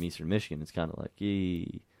letter from Eastern Michigan, it's kind of like,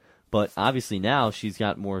 eee. But obviously now she's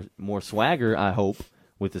got more swagger, I hope,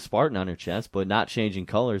 with the Spartan on her chest, but not changing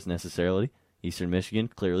colors necessarily. Eastern Michigan,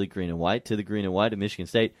 clearly green and white, to the green and white of Michigan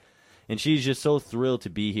State. And she's just so thrilled to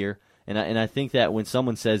be here. And I think that when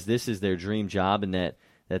someone says this is their dream job and that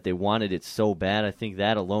they wanted it so bad, I think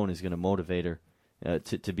that alone is going to motivate her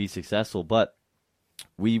to be successful. But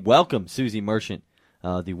we welcome Susie Merchant,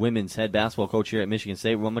 the women's head basketball coach here at Michigan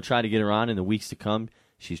State. I'm going to try to get her on in the weeks to come.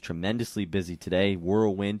 She's tremendously busy today,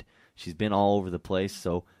 whirlwind. She's been all over the place,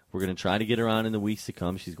 so we're going to try to get her on in the weeks to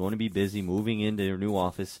come. She's going to be busy moving into her new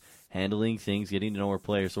office, handling things, getting to know her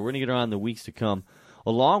players. So we're going to get her on in the weeks to come,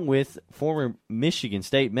 along with former Michigan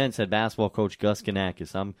State men's head basketball coach Gus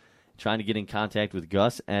Kanakis. I'm trying to get in contact with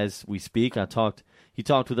Gus as we speak. He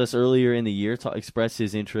talked with us earlier in the year, expressed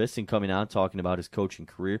his interest in coming on, talking about his coaching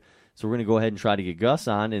career. So we're going to go ahead and try to get Gus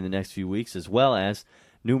on in the next few weeks, as well as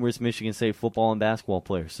numerous Michigan State football and basketball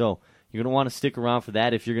players. So you're going to want to stick around for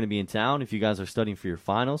that if you're going to be in town. If you guys are studying for your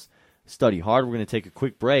finals, study hard. We're going to take a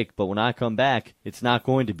quick break, but when I come back, it's not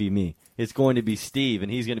going to be me. It's going to be Steve,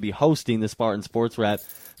 and he's going to be hosting the Spartan Sports Wrap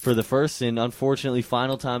for the first and unfortunately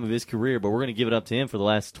final time of his career, but we're going to give it up to him for the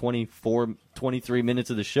last 23 minutes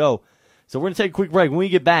of the show. So we're going to take a quick break. When we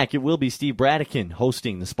get back, it will be Steve Bradican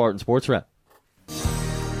hosting the Spartan Sports Wrap.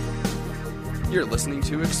 You're listening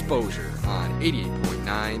to Exposure on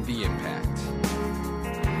 88.9 The Impact.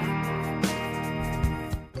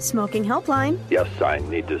 Smoking helpline. Yes, I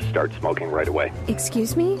need to start smoking right away.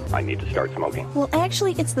 Excuse me? I need to start smoking. Well,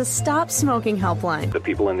 actually, it's the Stop Smoking helpline. The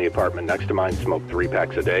people in the apartment next to mine smoke 3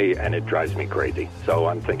 packs a day, and it drives me crazy. So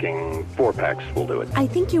I'm thinking 4 packs will do it. I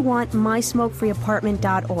think you want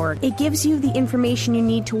mysmokefreeapartment.org. It gives you the information you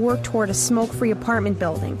need to work toward a smoke-free apartment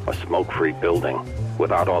building. A smoke-free building?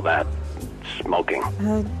 Without all that smoking?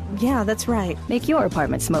 Yeah, that's right. Make your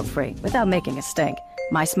apartment smoke-free without making a stink.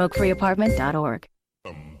 mysmokefreeapartment.org.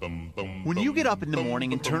 When you get up in the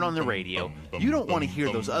morning and turn on the radio, you don't want to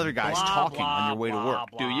hear those other guys talking on your way to work,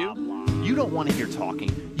 do you? You don't want to hear talking.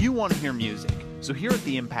 You want to hear music. So here at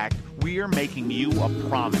The Impact, we are making you a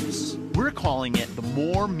promise. We're calling it the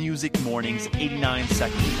More Music Mornings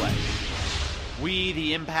 89-second pledge. We,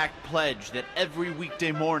 The Impact, pledge that every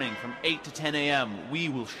weekday morning from 8 to 10 a.m., we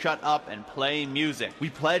will shut up and play music. We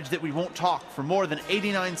pledge that we won't talk for more than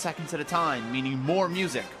 89 seconds at a time, meaning more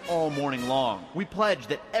music all morning long. We pledge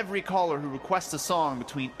that every caller who requests a song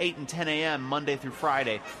between 8 and 10 a.m. Monday through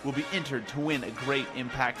Friday will be entered to win a great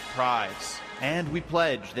Impact prize. And we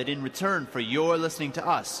pledge that in return for your listening to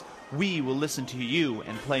us, we will listen to you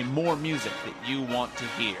and play more music that you want to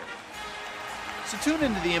hear. So tune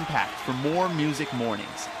into The Impact for more music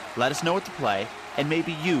mornings. Let us know what to play, and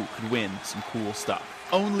maybe you could win some cool stuff.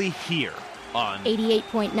 Only here on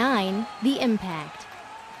 88.9 The Impact.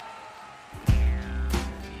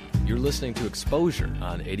 You're listening to Exposure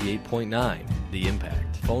on 88.9 The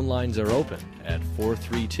Impact. Phone lines are open at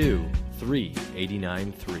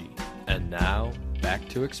 432-3893. And now, back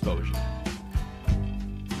to Exposure.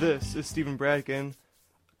 This is Stephen Bradican,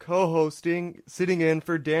 co-hosting, sitting in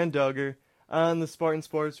for Dan Duggar on the Spartan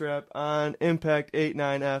Sports Wrap on Impact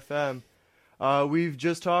 89 FM. We've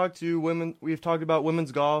just talked to women. We've talked about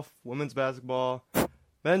women's golf, women's basketball,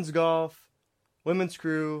 men's golf, women's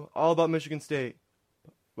crew, all about Michigan State.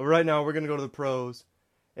 But right now, we're going to go to the pros.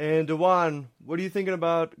 And DeJuan, what are you thinking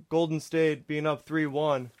about Golden State being up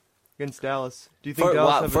 3-1 against Dallas? Do you think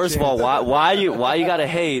Dallas have a first chance? of all, why you got to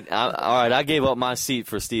hate? All right, I gave up my seat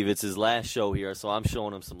for Steve. It's his last show here, so I'm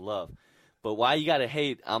showing him some love. But why you got to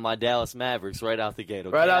hate on my Dallas Mavericks right out the gate?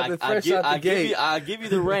 Okay? Right out the gate. I'll give you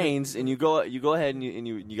the reins, and you go ahead and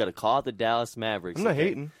you got to call it the Dallas Mavericks. I'm not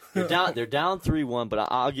hating. They're down 3-1, but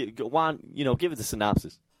I'll give it the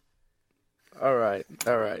synopsis. All right.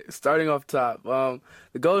 Starting off top,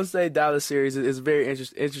 the Golden State Dallas series is a very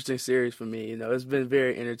interesting series for me. It's been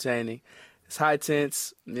very entertaining. It's high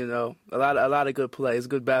tense. A lot of good play. It's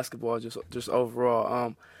good basketball just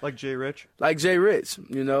overall. Like Jay Rich.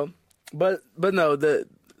 But no,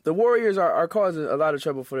 the Warriors are causing a lot of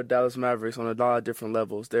trouble for the Dallas Mavericks on a lot of different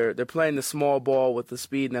levels. They're playing the small ball with the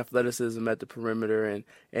speed and athleticism at the perimeter,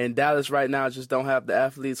 and Dallas right now just don't have the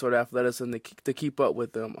athletes or the athleticism to keep up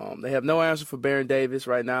with them. They have no answer for Baron Davis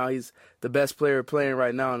right now. He's the best player playing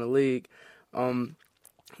right now in the league.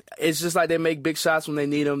 It's just like they make big shots when they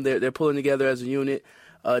need them. They're pulling together as a unit.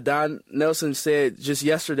 Don Nelson said just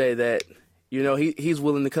yesterday that he's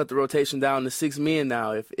willing to cut the rotation down to 6 men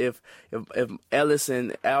now if Ellis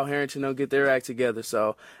and Al Harrington don't get their act together.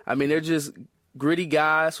 So, they're just gritty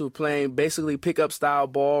guys who are playing basically pickup style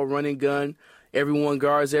ball, running gun. Everyone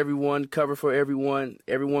guards everyone, cover for everyone.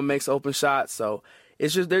 Everyone makes open shots. So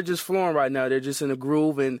they're just flowing right now. They're just in a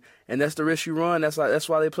groove, and that's the risk you run. That's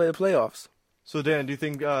why they play the playoffs. So, Dan, do you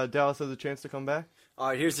think Dallas has a chance to come back? All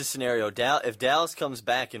right, here's the scenario. If Dallas comes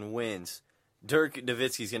back and wins, Dirk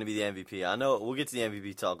Nowitzki's going to be the MVP. I know we'll get to the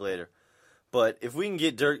MVP talk later, but if we can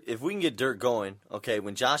get Dirk going, okay,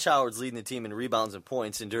 when Josh Howard's leading the team in rebounds and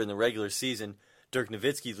points, and during the regular season, Dirk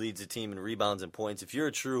Nowitzki leads the team in rebounds and points. If you're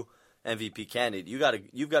a true MVP candidate, you've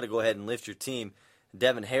got to go ahead and lift your team.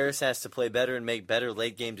 Devin Harris has to play better and make better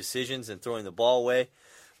late game decisions and throwing the ball away.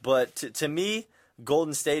 But to me,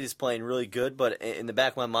 Golden State is playing really good, but in the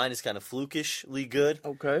back of my mind, it's kind of flukishly good.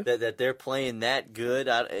 Okay. That they're playing that good.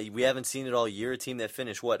 We haven't seen it all year. A team that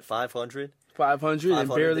finished, 500? 500 and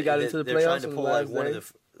barely got into the playoffs. They're trying to pull like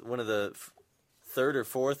one of the third or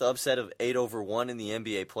fourth upset of 8-1 in the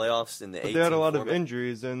NBA playoffs in the 18 They had a lot format. of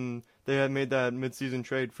injuries, and they had made that midseason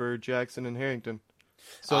trade for Jackson and Harrington.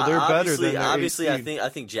 So they're better than their obviously. eighth seed. I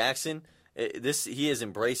think Jackson. He has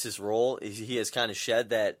embraced this role. He has kind of shed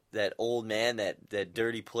that old man, that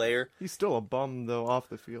dirty player. He's still a bum though off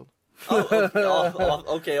the field. Off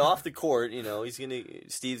the court,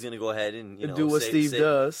 Steve's gonna go ahead and do what Steve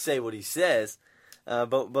does, say what he says.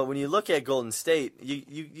 But when you look at Golden State,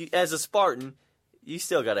 you as a Spartan, you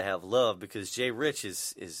still got to have love because Jay Rich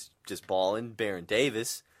is just balling. Baron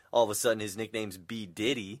Davis, all of a sudden his nickname's B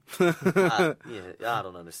Diddy. I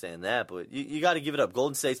don't understand that, but you got to give it up.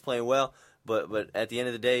 Golden State's playing well, but at the end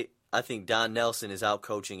of the day, I think Don Nelson is out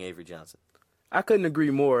coaching Avery Johnson. I couldn't agree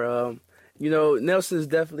more. Nelson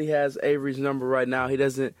definitely has Avery's number right now. He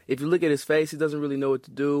doesn't. If you look at his face, he doesn't really know what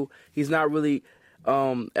to do. He's not really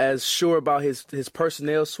as sure about his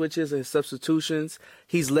personnel switches and his substitutions.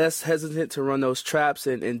 He's less hesitant to run those traps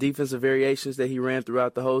and defensive variations that he ran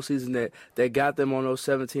throughout the whole season that got them on those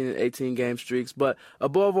 17 and 18 game streaks. But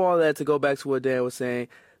above all that, to go back to what Dan was saying,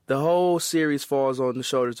 the whole series falls on the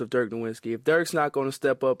shoulders of Dirk Nowitzki. If Dirk's not going to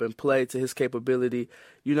step up and play to his capability,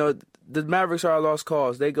 the Mavericks are a lost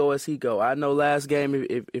cause. They go as he go. I know last game,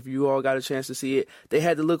 if you all got a chance to see it, they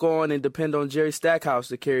had to look on and depend on Jerry Stackhouse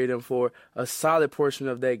to carry them for a solid portion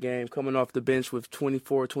of that game, coming off the bench with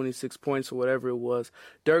 24, 26 points or whatever it was.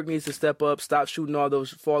 Dirk needs to step up, stop shooting all those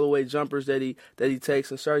fall-away jumpers that he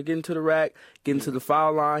takes, and start getting to the rack, getting to the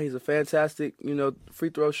foul line. He's a fantastic, free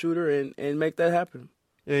throw shooter, and make that happen.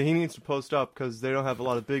 Yeah, he needs to post up because they don't have a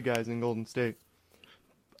lot of big guys in Golden State.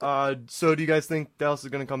 So do you guys think Dallas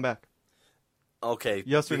is going to come back? Okay.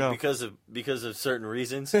 Yes or no? Because of certain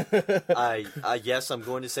reasons. Yes, I'm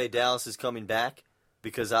going to say Dallas is coming back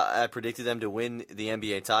because I predicted them to win the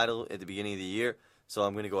NBA title at the beginning of the year. So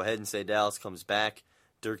I'm going to go ahead and say Dallas comes back.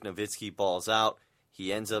 Dirk Nowitzki balls out.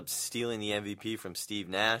 He ends up stealing the MVP from Steve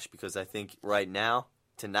Nash because I think right now,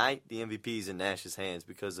 tonight, the MVP is in Nash's hands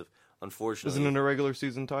because of, unfortunately... Isn't it a regular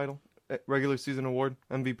season title? Regular season award?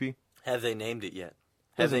 MVP? Have they named it yet?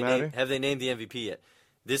 Have they named the MVP yet?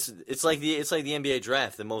 It's like the NBA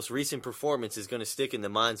draft. The most recent performance is going to stick in the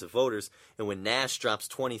minds of voters. And when Nash drops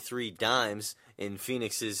 23 dimes in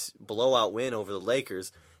Phoenix's blowout win over the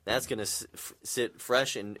Lakers, that's going to sit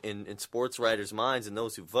fresh in sports writers' minds and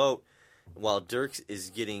those who vote, while Dirk is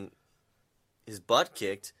getting his butt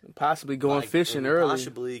kicked, possibly going fishing early,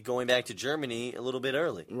 possibly going back to Germany a little bit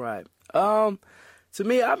early. Right. To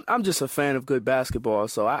me, I'm just a fan of good basketball,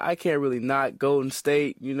 so I can't really knock Golden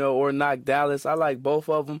State, or knock Dallas. I like both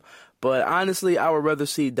of them, but honestly, I would rather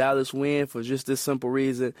see Dallas win for just this simple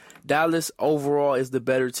reason. Dallas overall is the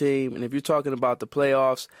better team, and if you're talking about the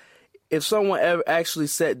playoffs, if someone ever actually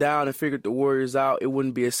sat down and figured the Warriors out, it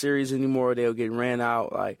wouldn't be a series anymore. They'll get ran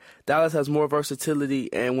out. Like, Dallas has more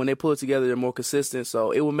versatility, and when they pull it together, they're more consistent.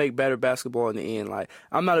 So it will make better basketball in the end. Like,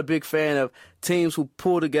 I'm not a big fan of teams who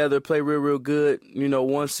pull together, play real, real good,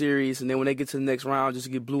 one series, and then when they get to the next round,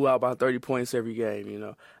 just get blew out by 30 points every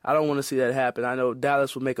game. I don't want to see that happen. I know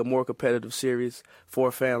Dallas would make a more competitive series for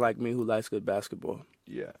a fan like me who likes good basketball.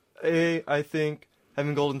 Yeah. I think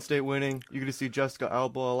having Golden State winning, you're going to see Jessica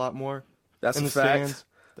Alba a lot more. That's in a the fact. stands.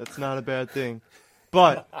 That's not a bad thing.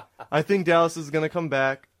 But I think Dallas is going to come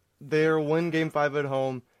back. They'll win Game 5 at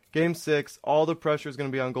home. Game 6, all the pressure is going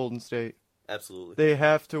to be on Golden State. Absolutely. They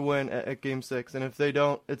have to win at Game 6. And if they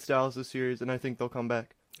don't, it's Dallas' series, and I think they'll come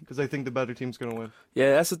back. Because I think the better team's going to win.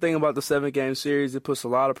 Yeah, that's the thing about the 7-game series. It puts a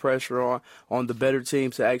lot of pressure on the better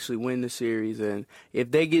team to actually win the series. And if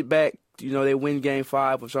they get back, they win Game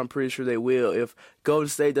 5, which I'm pretty sure they will. If Golden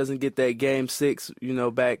State doesn't get that Game 6,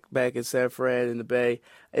 back in San Fran in the Bay,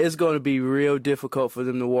 it's going to be real difficult for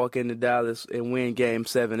them to walk into Dallas and win Game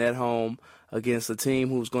 7 at home against a team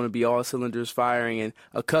who's going to be all cylinders firing and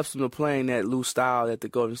accustomed to playing that loose style that the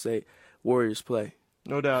Golden State Warriors play.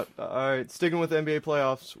 No doubt. All right, sticking with the NBA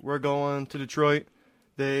playoffs, we're going to Detroit.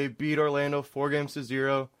 They beat Orlando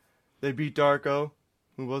 4-0. They beat Darko,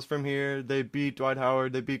 who was from here. They beat Dwight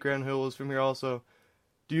Howard. They beat Grant Hill, who was from here also.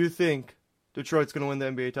 Do you think Detroit's going to win the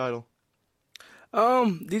NBA title?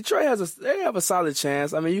 Detroit they have a solid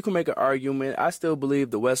chance. I mean, you can make an argument. I still believe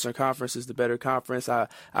the Western Conference is the better conference. I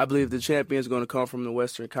believe the champion is going to come from the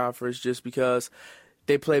Western Conference just because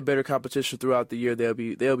they play better competition throughout the year. There'll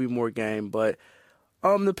be more game, but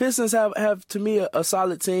the Pistons have to me a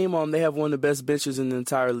solid team. They have one of the best benches in the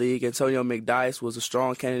entire league. Antonio McDyess was a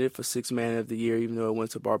strong candidate for Sixth Man of the Year, even though it went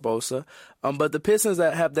to Barbosa. But the Pistons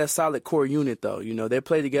have that solid core unit, though. They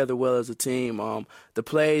play together well as a team. The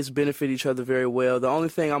plays benefit each other very well. The only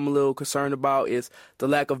thing I'm a little concerned about is the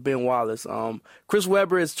lack of Ben Wallace. Chris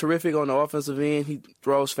Webber is terrific on the offensive end. He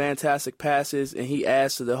throws fantastic passes, and he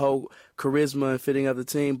adds to the whole charisma and fitting of the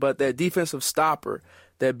team. But that defensive stopper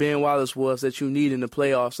that Ben Wallace was that you need in the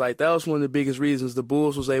playoffs, like that was one of the biggest reasons the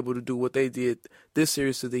Bulls was able to do what they did this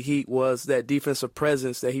series to the Heat, was that defensive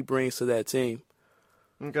presence that he brings to that team.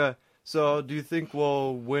 Okay, so do you think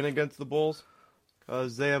we'll win against the Bulls?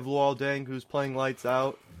 Because they have Luol Deng, who's playing lights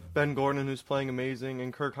out, Ben Gordon, who's playing amazing,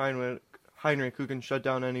 and Kirk Heinrich, who can shut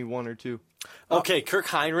down any one or two. Okay, Kirk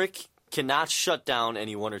Heinrich cannot shut down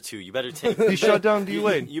any one or two. You better take. He shut down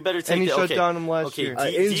D-Wade. You better take. And he shut down him last year.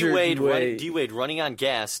 D-Wade running on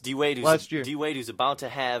gas. D-Wade who's about to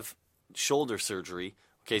have shoulder surgery.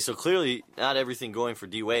 Okay, so clearly not everything going for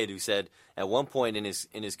D-Wade, who said at one point in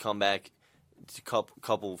his comeback,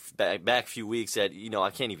 back few weeks, said, I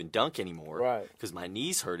can't even dunk anymore, right? Because my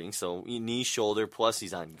knee's hurting. So knee, shoulder, plus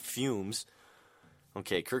he's on fumes.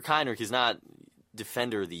 Okay, Kirk Heinrich is not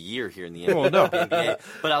Defender of the Year here in the NBA.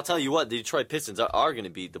 But I'll tell you what, the Detroit Pistons are going to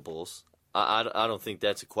beat the Bulls. I don't think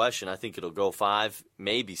that's a question. I think it'll go 5,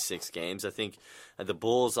 maybe 6 games. I think the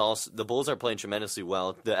Bulls are playing tremendously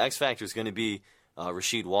well. The X factor is going to be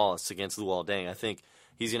Rasheed Wallace against Luol Deng. I think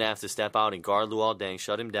he's going to have to step out and guard Luol Deng,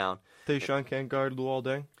 shut him down. Tayshaun can't guard Luol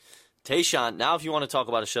Deng. Tayshaun, now if you want to talk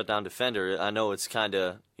about a shutdown defender, I know it's kind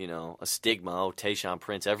of, a stigma. Oh, Tayshaun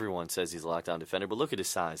Prince, everyone says he's a lockdown defender, but look at his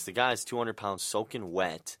size. The guy's 200 pounds soaking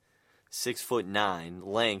wet, 6'9",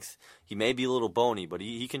 length. He may be a little bony, but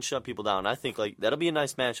he can shut people down. I think that'll be a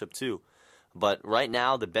nice matchup too. But right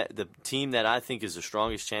now, the team that I think is the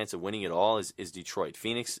strongest chance of winning it all is Detroit.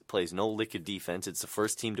 Phoenix plays no lick of defense. It's the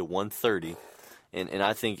first team to 130. And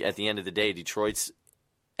I think at the end of the day, Detroit's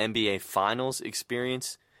NBA Finals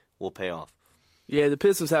experience will pay off. Yeah, the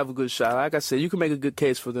Pistons have a good shot. Like I said, you can make a good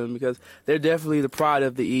case for them because they're definitely the pride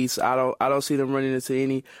of the East. I don't see them running into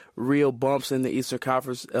any real bumps in the Eastern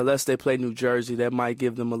Conference unless they play New Jersey. That might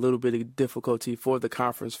give them a little bit of difficulty for the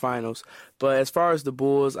conference finals. But as far as the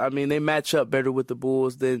Bulls, I mean, they match up better with the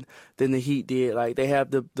Bulls than the Heat did. Like, they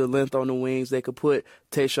have the length on the wings. They could put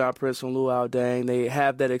Tayshaun Prince on Luol Deng. They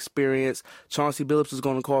have that experience. Chauncey Billups is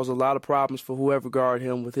going to cause a lot of problems for whoever guard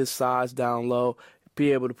him with his size down low.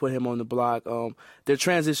 Be able to put him on the block. Their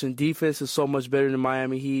transition defense is so much better than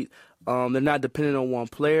Miami Heat. They're not dependent on one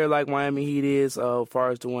player like Miami Heat is as far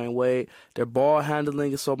as Dwayne Wade. Their ball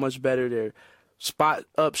handling is so much better. Their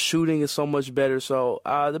spot-up shooting is so much better. So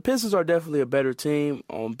the Pistons are definitely a better team.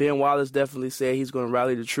 Ben Wallace definitely said he's going to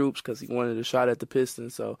rally the troops because he wanted a shot at the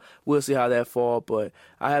Pistons. So we'll see how that falls. But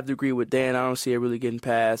I have to agree with Dan. I don't see it really getting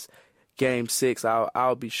past Game 6.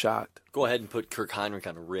 I'll be shocked. Go ahead and put Kirk Heinrich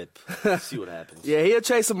on a rip. See what happens. Yeah, he'll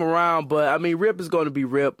chase him around, but, I mean, Rip is going to be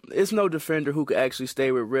Rip. It's no defender who could actually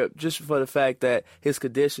stay with Rip just for the fact that his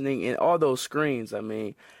conditioning and all those screens, I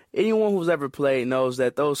mean, anyone who's ever played knows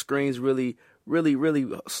that those screens really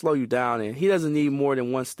slow you down, and he doesn't need more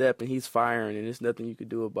than one step, and he's firing, and there's nothing you could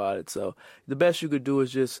do about it. So the best you could do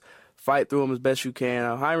is just fight through him as best you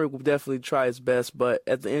can. Hinrich will definitely try his best, but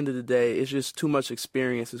at the end of the day, it's just too much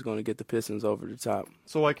experience is going to get the Pistons over the top.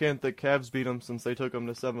 So why can't the Cavs beat them since they took them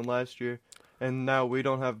to 7 last year? And now we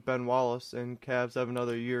don't have Ben Wallace, and Cavs have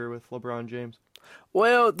another year with LeBron James.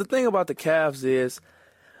 Well, the thing about the Cavs is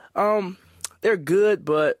they're good,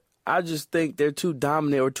 but I just think they're too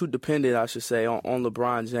dominant, or too dependent, I should say, on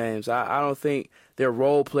LeBron James. I don't think their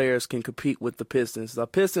role players can compete with the Pistons. The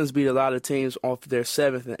Pistons beat a lot of teams off their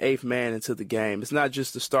 7th and 8th man into the game. It's not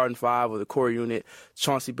just the starting 5 or the core unit,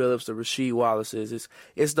 Chauncey Billups, the Rasheed Wallaces.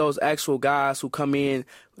 It's those actual guys who come in,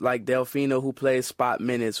 like Delfino, who plays spot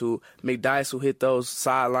minutes, who McDyess, who hit those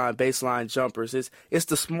sideline, baseline jumpers. It's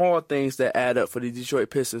the small things that add up for the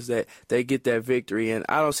Detroit Pistons that they get that victory. And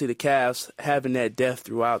I don't see the Cavs having that depth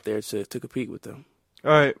throughout there to compete with them.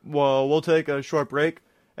 All right, well, we'll take a short break,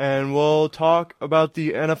 and we'll talk about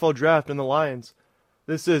the NFL Draft and the Lions.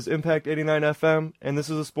 This is Impact 89 FM, and this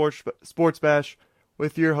is a Sports Bash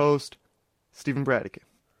with your host, Stephen Bradigan.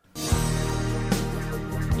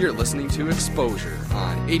 You're listening to Exposure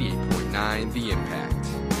on 88.9 The Impact.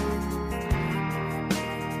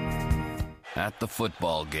 At the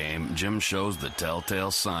football game, Jim shows the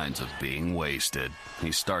telltale signs of being wasted.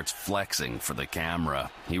 He starts flexing for the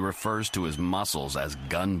camera. He refers to his muscles as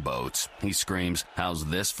gunboats. He screams, "How's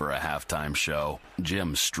this for a halftime show?"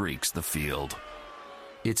 Jim streaks the field.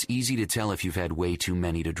 It's easy to tell if you've had way too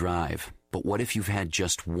many to drive. But what if you've had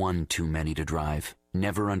just one too many to drive?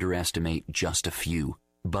 Never underestimate just a few.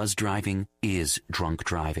 Buzz driving is drunk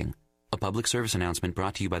driving. A public service announcement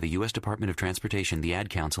brought to you by the U.S. Department of Transportation, the Ad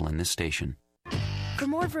Council, and this station. For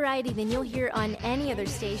more variety than you'll hear on any other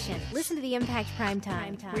station, listen to the Impact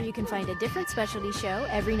Primetime, where you can find a different specialty show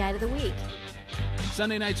every night of the week.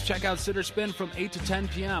 Sunday nights, check out Sitter Spin from 8 to 10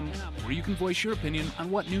 p.m., where you can voice your opinion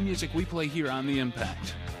on what new music we play here on The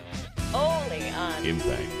Impact. Only on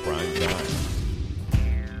Impact Primetime.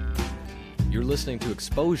 You're listening to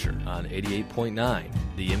Exposure on 88.9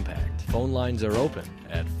 The Impact. Phone lines are open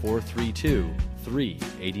at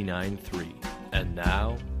 432-3893. And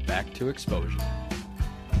now, back to Exposure.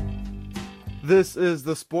 This is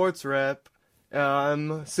the Sports Wrap.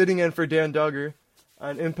 I'm sitting in for Dan Duggar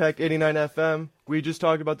on Impact 89 FM. We just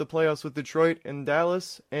talked about the playoffs with Detroit and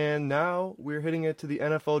Dallas, and now we're hitting it to the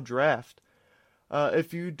NFL Draft.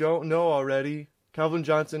 If you don't know already, Calvin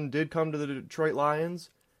Johnson did come to the Detroit Lions,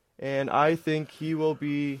 and I think he will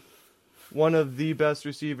be one of the best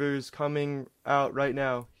receivers coming out right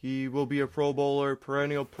now. He will be a Pro Bowler,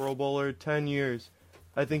 perennial Pro Bowler, 10 years.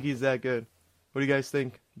 I think he's that good. What do you guys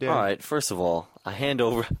think, Dan? All right, first of all, I hand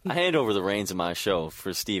over the reins of my show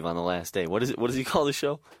for Steve on the last day. What does he call the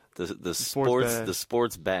show? The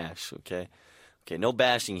Sports Bash, okay? Okay, no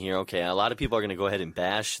bashing here. Okay, a lot of people are going to go ahead and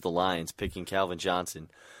bash the Lions picking Calvin Johnson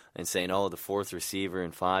and saying, "Oh, the 4th receiver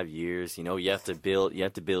in 5 years." You know, you have to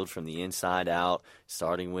build from the inside out,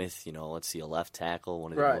 starting with, let's see, a left tackle,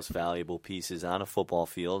 one of the most valuable pieces on a football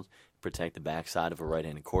field, protect the backside of a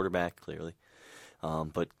right-handed quarterback, clearly.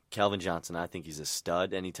 But Calvin Johnson, I think he's a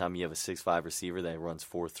stud. Anytime you have a 6'5" receiver that runs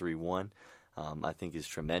 4.31, I think is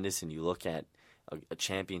tremendous. And you look at a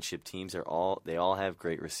championship teams, they all have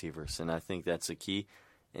great receivers, and I think that's a key.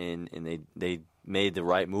 And they made the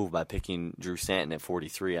right move by picking Drew Stanton at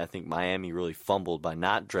 43. I think Miami really fumbled by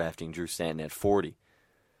not drafting Drew Stanton at 40.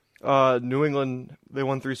 New England, they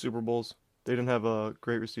won 3 Super Bowls. They didn't have a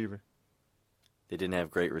great receiver. They didn't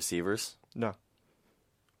have great receivers? No.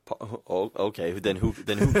 Oh, okay. Then who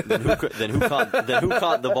caught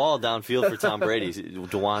the ball downfield for Tom Brady?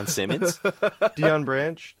 DeJuan Simmons, Deion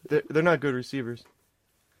Branch. They're not good receivers.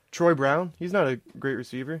 Troy Brown, he's not a great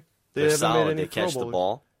receiver. They're solid. They catch the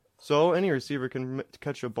ball. So any receiver can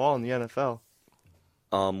catch a ball in the NFL.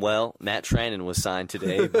 Well, Matt Trannon was signed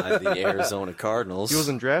today by the Arizona Cardinals. He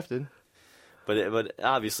wasn't drafted. But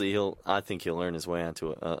obviously I think he'll earn his way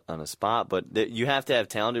onto on a spot. But you have to have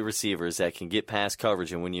talented receivers that can get past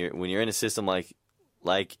coverage. And when you're in a system like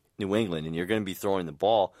New England and you're going to be throwing the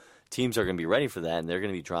ball, teams are going to be ready for that, and they're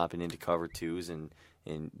going to be dropping into cover twos and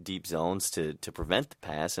in deep zones to prevent the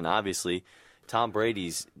pass. And obviously, Tom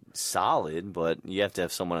Brady's solid, but you have to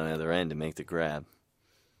have someone on the other end to make the grab.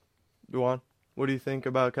 Duan, what do you think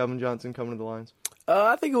about Calvin Johnson coming to the Lions?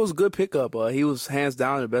 I think it was a good pickup. He was hands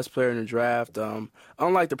down the best player in the draft.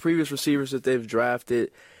 Unlike the previous receivers that they've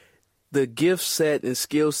drafted, the gift set and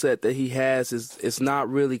skill set that he has is not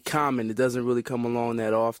really common. It doesn't really come along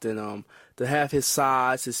that often. to have his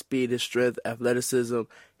size, his speed, his strength, athleticism,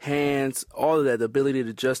 hands, all of that, the ability to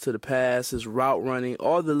adjust to the pass, his route running,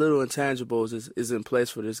 all the little intangibles is in place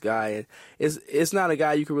for this guy. And it's not a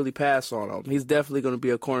guy you can really pass on him. He's definitely going to be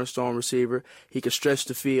a cornerstone receiver. He can stretch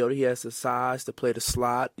the field. He has the size to play the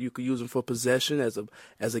slot. You could use him for possession as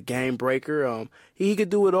a game breaker. He could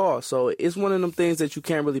do it all. So it's one of them things that you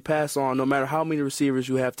can't really pass on, no matter how many receivers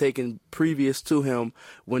you have taken previous to him.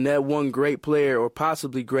 When that one great player or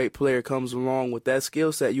possibly great player comes along with that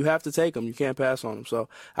skill set, you have to take him. You can't pass on him. So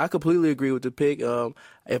I completely agree with the pick.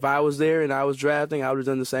 If I was there and I was drafting, I would have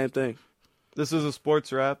done the same thing. This is a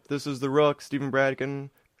sports wrap. This is the Rook, Stephen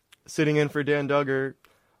Bradkin, sitting in for Dan Duggar.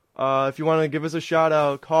 If you want to give us a shout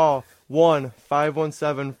out, call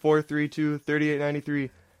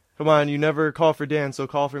 1-517-432-3893. Come on, you never call for Dan, so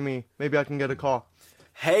call for me. Maybe I can get a call.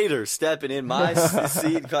 Hater stepping in my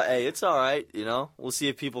seat. Hey, it's all right. We'll see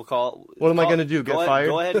if people call. What am I going to do? Get fired?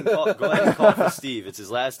 Go ahead and call for Steve. It's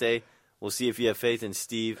his last day. We'll see if you have faith in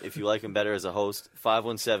Steve, if you like him better as a host.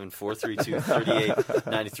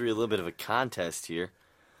 517-432-3893. A little bit of a contest here.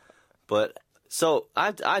 But so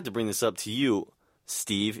I had to bring this up to you,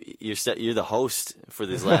 Steve. You're the host for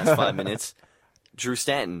these last 5 minutes. Drew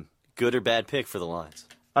Stanton, good or bad pick for the Lions?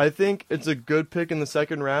 I think it's a good pick in the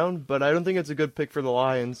second round, but I don't think it's a good pick for the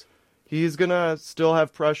Lions. He's going to still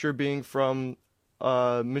have pressure being from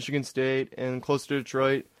Michigan State and close to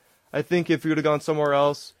Detroit. I think if he would have gone somewhere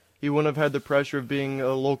else, he wouldn't have had the pressure of being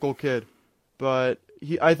a local kid. But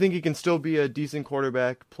I think he can still be a decent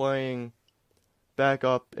quarterback playing back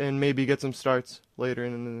up and maybe get some starts later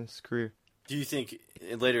in his career. Do you think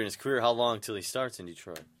later in his career, how long till he starts in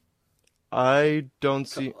Detroit? I don't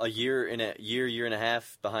see a year and a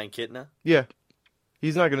half behind Kitna. Yeah,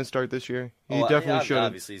 he's not going to start this year. He definitely should.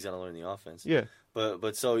 Obviously, he's going to learn the offense. Yeah,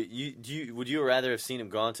 but so would you rather have seen him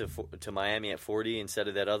gone to Miami at 40 instead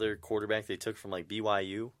of that other quarterback they took from like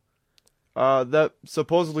BYU? That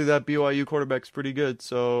supposedly that BYU quarterback's pretty good,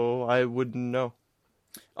 so I wouldn't know.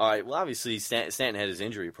 All right. Well, obviously Stanton had his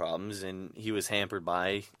injury problems, and he was hampered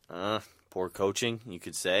by poor coaching, you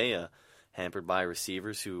could say, hampered by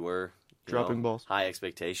receivers who were dropping balls, high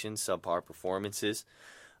expectations, subpar performances.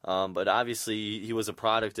 But obviously he was a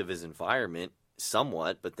product of his environment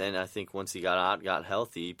somewhat. But then I think once he got out, got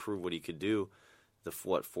healthy, he proved what he could do. The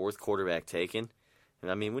fourth quarterback taken. And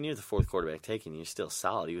I mean, when you're the fourth quarterback taken, you're still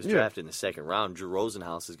solid. He was drafted in the second round. Drew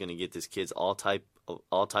Rosenhaus is going to get this kid's all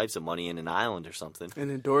types of money in an island or something. And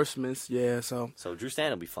endorsements, yeah. So Drew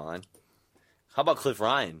Stanton will be fine. How about Cliff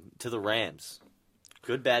Ryan to the Rams?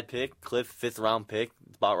 Good, bad pick. Cliff, 5th round pick.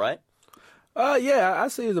 About right? Yeah, I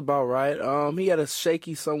say it's about right. He had a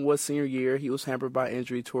shaky, somewhat senior year. He was hampered by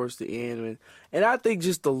injury towards the end, and I think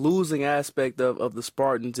just the losing aspect of the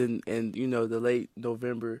Spartans and the late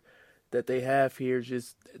November that they have here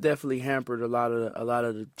just definitely hampered a lot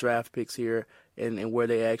of the draft picks here and where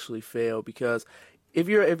they actually fail. Because if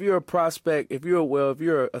you're a prospect, if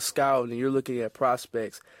you're a scout and you're looking at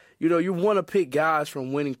prospects, you want to pick guys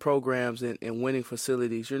from winning programs and winning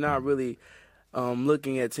facilities. You're not really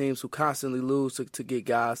looking at teams who constantly lose to get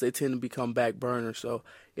guys. They tend to become back burners. So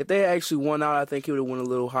if they actually won out, I think he would have went a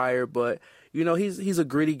little higher. But he's a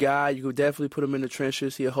gritty guy. You could definitely put him in the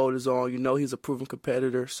trenches. He'll hold his own. He's a proven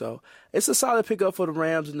competitor. So it's a solid pickup for the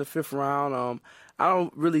Rams in the 5th round. I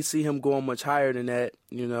don't really see him going much higher than that.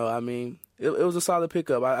 I mean, it was a solid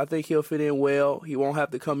pickup. I think he'll fit in well. He won't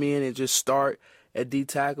have to come in and just start at D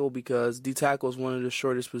tackle because D tackle is one of the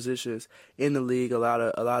shortest positions in the league. A lot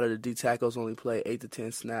of the D tackles only play 8 to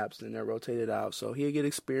 10 snaps and they're rotated out. So he'll get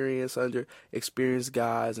experience under experienced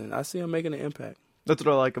guys, and I see him making an impact. That's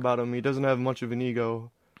what I like about him. He doesn't have much of an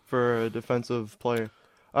ego for a defensive player.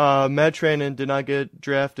 Matt Trainen did not get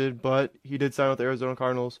drafted, but he did sign with the Arizona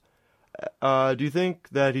Cardinals. Do you think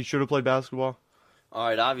that he should have played basketball? All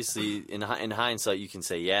right, obviously, in hindsight, you can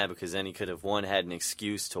say yeah, because then he could have, had an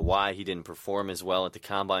excuse to why he didn't perform as well at the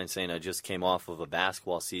Combine, saying I just came off of a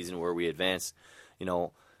basketball season where we advanced,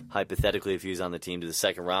 hypothetically, if he was on the team to the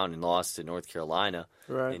second round and lost to North Carolina.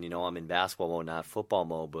 Right. And, I'm in basketball mode, not football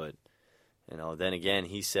mode, but, then again,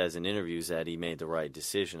 he says in interviews that he made the right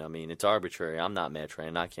decision. I mean, it's arbitrary. I'm not Matt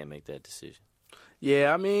Trainen. I can't make that decision.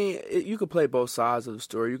 Yeah, I mean, you could play both sides of the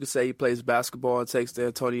story. You could say he plays basketball and takes the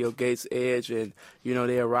Antonio Gates edge, and,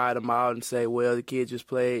 they'll ride him out and say, well, the kid just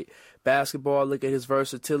played basketball. Look at his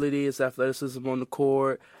versatility, his athleticism on the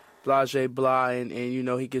court, blah, blah, and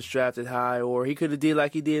he gets drafted high. Or he could have did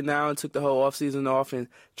like he did now and took the whole offseason off and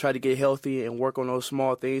tried to get healthy and work on those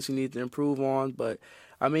small things he needs to improve on. But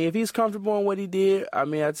I mean, if he's comfortable in what he did, I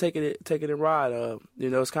mean, I take it and ride.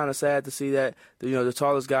 It's kind of sad to see that the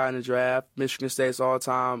tallest guy in the draft, Michigan State's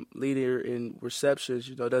all-time leader in receptions,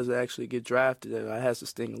 doesn't actually get drafted. And that has to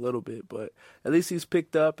sting a little bit, but at least he's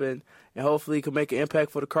picked up and hopefully he can make an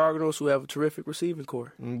impact for the Cardinals, who have a terrific receiving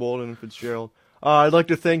core. Bolden and Fitzgerald. I'd like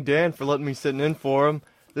to thank Dan for letting me sit in for him.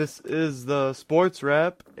 This is the Sports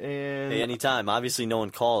Wrap, and hey, anytime. Obviously, no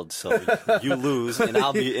one called, so you lose, and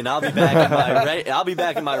I'll be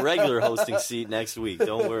back in my regular hosting seat next week.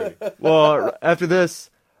 Don't worry. Well, after this,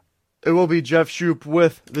 it will be Jeff Shoup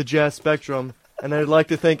with the Jazz Spectrum, and I'd like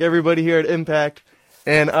to thank everybody here at Impact.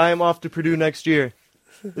 And I'm off to Purdue next year.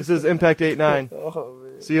 This is Impact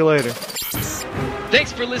 8-9. See you later.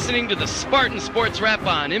 Thanks for listening to the Spartan Sports Wrap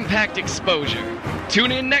on Impact Exposure.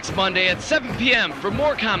 Tune in next Monday at 7 p.m. for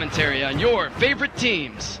more commentary on your favorite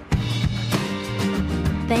teams.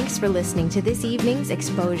 Thanks for listening to this evening's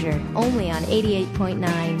Exposure, only on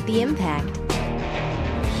 88.9 The Impact.